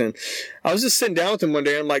books. And I was just sitting down with him one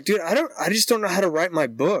day. And I'm like, dude, I just don't know how to write my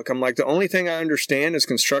book. I'm like, the only thing I understand is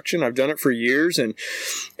construction. I've done it for years. And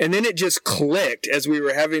then it just clicked as we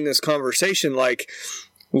were having this conversation, like,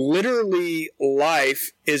 literally,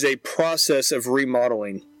 life is a process of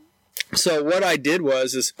remodeling. So what I did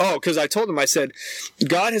because I told him, I said,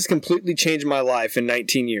 God has completely changed my life in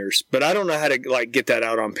 19 years, but I don't know how to like get that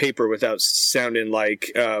out on paper without sounding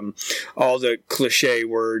like all the cliche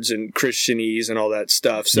words and Christianese and all that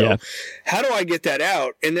stuff. So how do I get that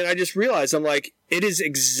out? And then I just realized, I'm like, it is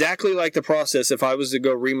exactly like the process if I was to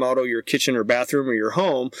go remodel your kitchen or bathroom or your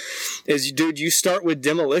home, is, dude, you start with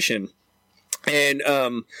demolition. And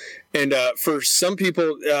for some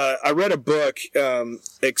people, I read a book,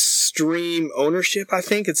 Extreme Ownership. I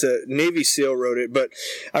think it's a Navy SEAL wrote it, but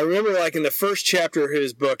I remember like in the first chapter of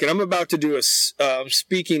his book, and I'm about to do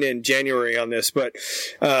speaking in January on this, but,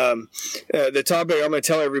 the topic I'm going to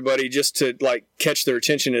tell everybody just to like catch their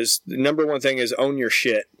attention is the number one thing is own your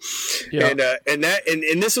shit. Yeah. And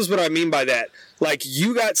this is what I mean by that. Like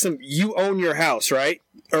you own your house, right?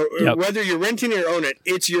 Or whether you're renting or own it,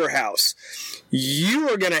 it's your house. You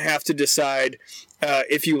are going to have to decide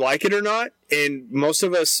if you like it or not. And most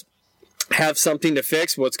of us have something to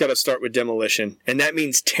fix. Well, it's got to start with demolition. And that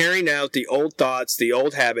means tearing out the old thoughts, the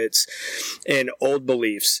old habits, and old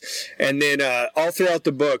beliefs. And then all throughout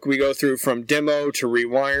the book, we go through from demo to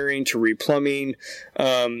rewiring to replumbing.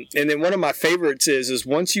 And then one of my favorites is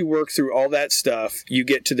once you work through all that stuff, you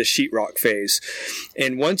get to the sheetrock phase.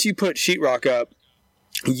 And once you put sheetrock up,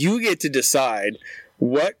 you get to decide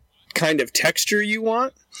what kind of texture you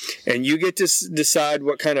want, and you get to decide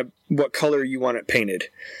what color you want it painted.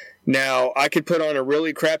 Now, I could put on a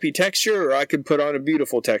really crappy texture, or I could put on a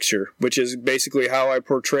beautiful texture, which is basically how I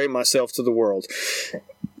portray myself to the world.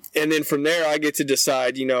 And then from there, I get to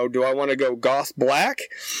decide, do I want to go goth black,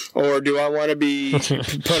 or do I want to be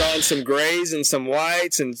put on some grays and some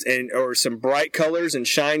whites and or some bright colors and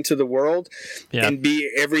shine to the world and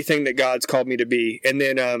be everything that God's called me to be. And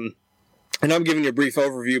then, and I'm giving you a brief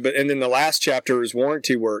overview, and then the last chapter is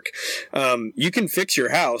warranty work. You can fix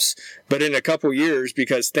your house, but in a couple years,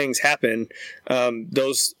 because things happen,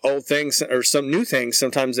 those old things or some new things,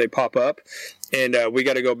 sometimes they pop up, and we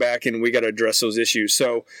got to go back and we got to address those issues.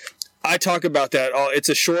 So I talk about that. It's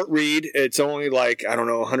a short read. It's only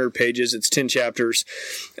 100 pages. It's 10 chapters.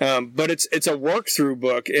 But it's a work-through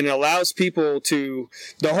book, and it allows people to,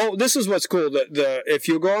 this is what's cool. If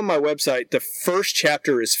you go on my website, the first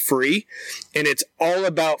chapter is free, and it's all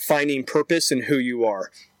about finding purpose in who you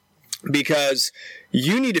are, because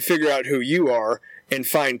you need to figure out who you are and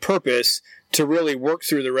find purpose to really work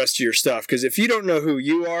through the rest of your stuff. Because if you don't know who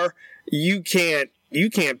you are, you can't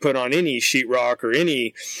put on any sheetrock or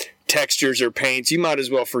any textures or paints. You might as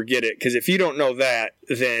well forget it, because if you don't know that,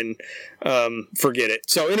 then forget it.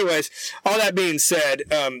 So anyways, all that being said,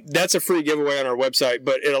 that's a free giveaway on our website,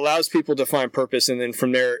 but it allows people to find purpose, and then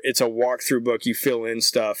from there, it's a walkthrough book. You fill in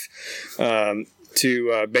stuff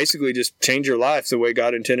to basically just change your life the way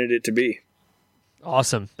God intended it to be.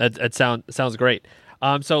 Awesome. That sounds great.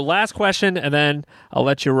 So last question, and then I'll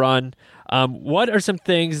let you run. What are some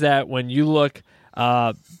things that when you look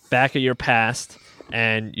back at your past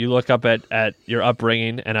and you look up at your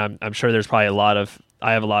upbringing, and I'm sure there's probably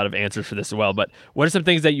I have a lot of answers for this as well, but what are some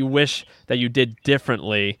things that you wish that you did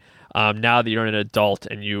differently now that you're an adult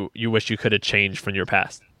and you wish you could have changed from your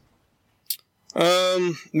past?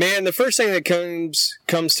 Man, the first thing that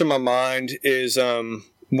comes to my mind is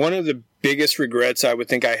one of the biggest regrets I would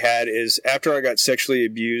think I had is after I got sexually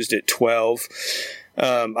abused at 12.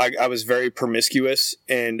 I was very promiscuous,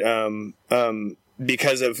 and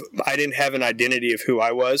because I didn't have an identity of who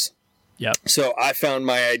I was. Yep. So I found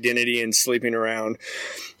my identity in sleeping around,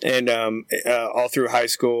 and all through high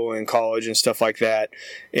school and college and stuff like that,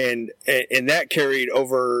 and that carried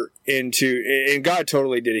over into, and God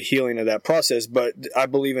totally did a healing of that process. But I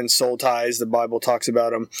believe in soul ties. The Bible talks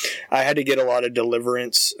about them. I had to get a lot of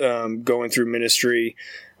deliverance going through ministry,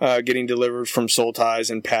 getting delivered from soul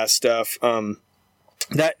ties and past stuff.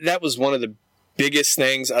 That was one of the biggest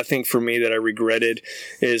things I think for me that I regretted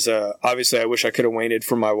is, obviously I wish I could have waited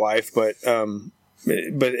for my wife, but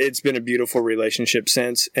it's been a beautiful relationship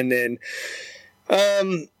since. And then,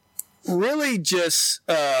 really just,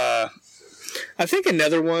 I think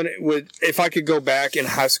another one if I could go back in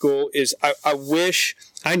high school is I wish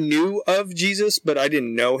I knew of Jesus, but I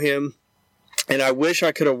didn't know him. And I wish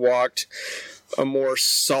I could have walked a more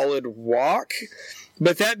solid walk.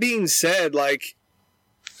 But that being said,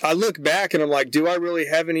 I look back and I'm like, do I really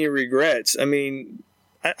have any regrets? I mean,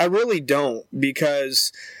 I really don't,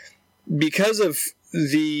 because of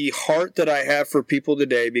the heart that I have for people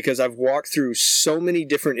today, because I've walked through so many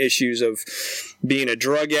different issues of being a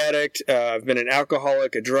drug addict. I've been an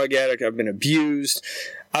alcoholic, a drug addict. I've been abused.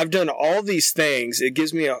 I've done all these things. It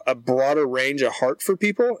gives me a broader range of heart for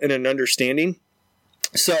people and an understanding.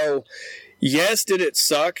 So yes, did it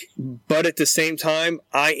suck? But at the same time,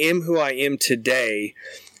 I am who I am today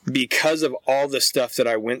because of all the stuff that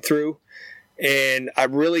I went through. And I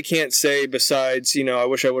really can't say besides, I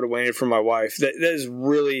wish I would have waited for my wife. That is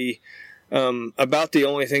really about the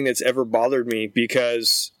only thing that's ever bothered me,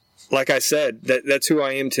 because like I said, that's who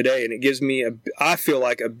I am today. And it gives me I feel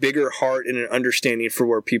like a bigger heart and an understanding for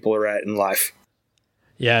where people are at in life.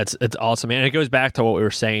 Yeah, it's awesome, man. It goes back to what we were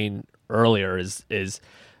saying earlier is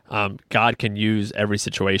God can use every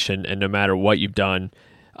situation, and no matter what you've done,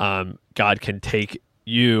 God can take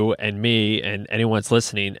you and me and anyone that's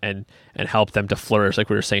listening and help them to flourish, like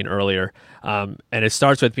we were saying earlier. And it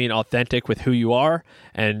starts with being authentic with who you are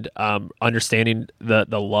and understanding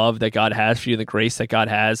the love that God has for you, the grace that God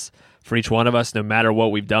has for each one of us, no matter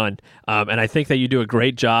what we've done. And I think that you do a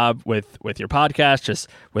great job with your podcast, just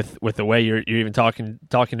with the way you're even talking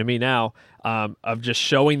to me now, of just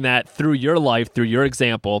showing that through your life, through your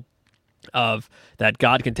example, of that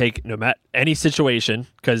God can take no matter any situation,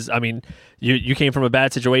 because I mean you came from a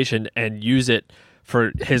bad situation and use it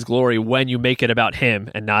for his glory when you make it about him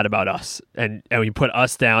and not about us, and you put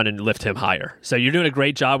us down and lift him higher. So you're doing a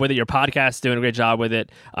great job with it. Your podcast is doing a great job with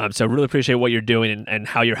it. So really appreciate what you're doing and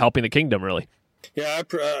how you're helping the kingdom, really. Yeah,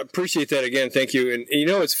 I appreciate that again. Thank you. And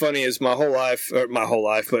what's funny is my whole life, but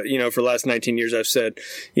for the last 19 years, I've said,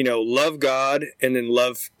 love God and then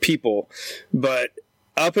love people. But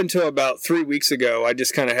up until about 3 weeks ago, I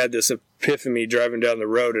just kind of had this epiphany driving down the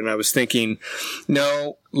road, and I was thinking,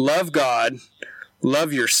 no, love God,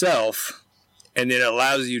 love yourself, and it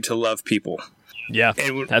allows you to love people. Yeah,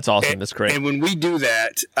 that's awesome. That's great. And when we do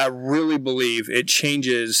that, I really believe it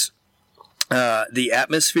changes the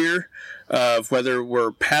atmosphere of whether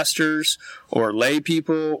we're pastors or lay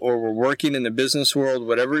people or we're working in the business world,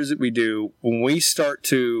 whatever it is that we do. When we start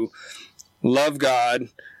to love God,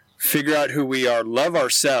 figure out who we are, love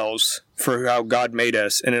ourselves for how God made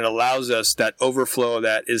us, and it allows us, that overflow of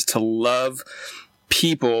that is to love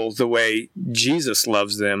people the way Jesus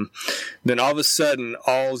loves them, then all of a sudden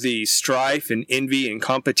all the strife and envy and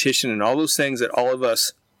competition and all those things that all of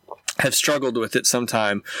us have struggled with at some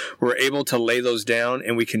time, we're able to lay those down,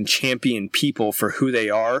 and we can champion people for who they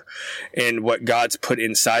are and what God's put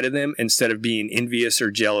inside of them, instead of being envious or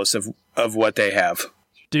jealous of what they have.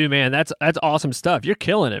 Dude, man, that's awesome stuff. You're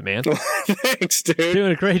killing it, man. Thanks, dude.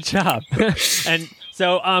 Doing a great job. And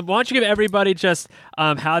so why don't you give everybody just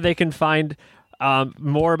how they can find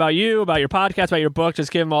more about you, about your podcast, about your book. Just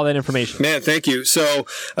give them all that information. Man, thank you. So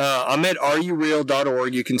I'm at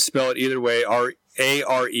areyoureal.org. You can spell it either way,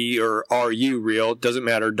 A-R-E or R-U real, doesn't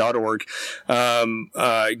matter, .org.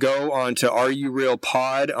 Go on to Are You Real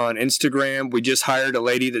Pod on Instagram. We just hired a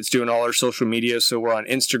lady that's doing all our social media, so we're on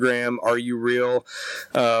Instagram, Are You Real,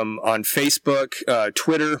 on Facebook,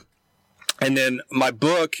 Twitter. And then my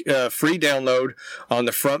book, free download on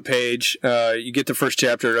the front page. You get the first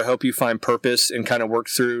chapter to help you find purpose and kind of work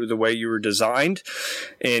through the way you were designed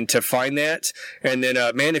and to find that. And then,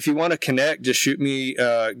 man, if you want to connect, just shoot me,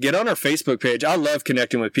 get on our Facebook page. I love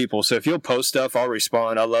connecting with people. So if you'll post stuff, I'll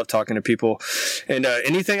respond. I love talking to people. And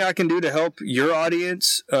anything I can do to help your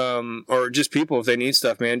audience or just people, if they need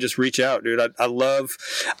stuff, man, just reach out, dude. I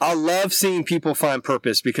love seeing people find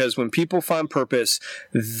purpose, because when people find purpose,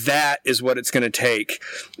 that is what it's going to take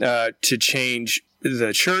to change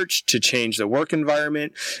the church, to change the work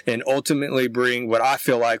environment, and ultimately bring what I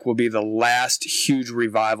feel like will be the last huge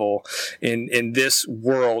revival in this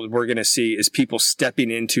world we're going to see, is people stepping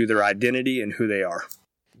into their identity and who they are.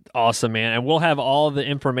 Awesome, man. And we'll have all the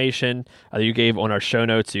information that you gave on our show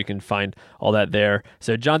notes, so you can find all that there.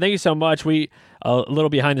 So, John, thank you so much. A little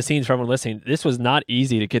behind the scenes for everyone listening. This was not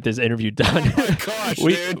easy to get this interview done. Oh my gosh,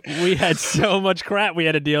 dude. We had so much crap we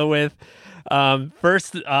had to deal with.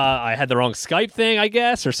 First, I had the wrong Skype thing, I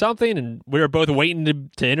guess, or something, and we were both waiting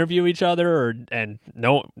to interview each other, and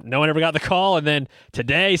no one ever got the call. And then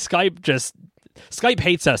today, Skype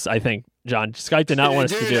hates us, I think. John, Skype did not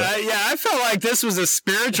want us to do it. I felt like this was a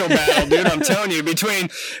spiritual battle, dude. I'm telling you,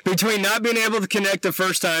 between not being able to connect the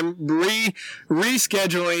first time,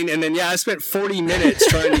 rescheduling, and then I spent 40 minutes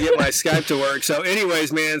trying to get my Skype to work. So,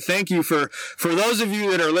 anyways, man, thank you for those of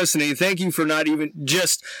you that are listening. Thank you for not even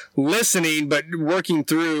just listening, but working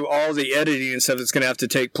through all the editing and stuff that's going to have to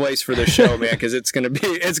take place for the show, man, because it's going to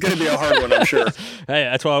be a hard one, I'm sure. Hey,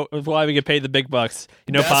 that's why we get paid the big bucks.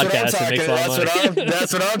 Podcasts, it makes a lot of money.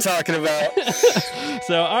 That's what I'm talking about.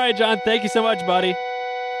 So, all right, John, thank you so much, buddy.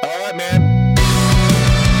 All right, man.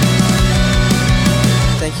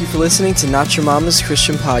 Thank you for listening to Not Your Mama's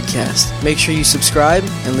Christian Podcast. Make sure you subscribe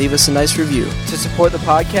and leave us a nice review. To support the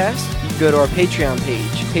podcast, you can go to our Patreon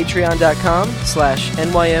page,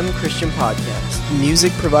 patreon.com/NYM Christian Podcast.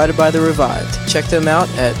 Music provided by The Revived. Check them out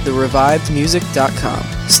at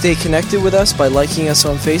therevivedmusic.com. Stay connected with us by liking us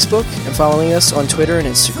on Facebook and following us on Twitter and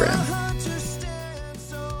Instagram.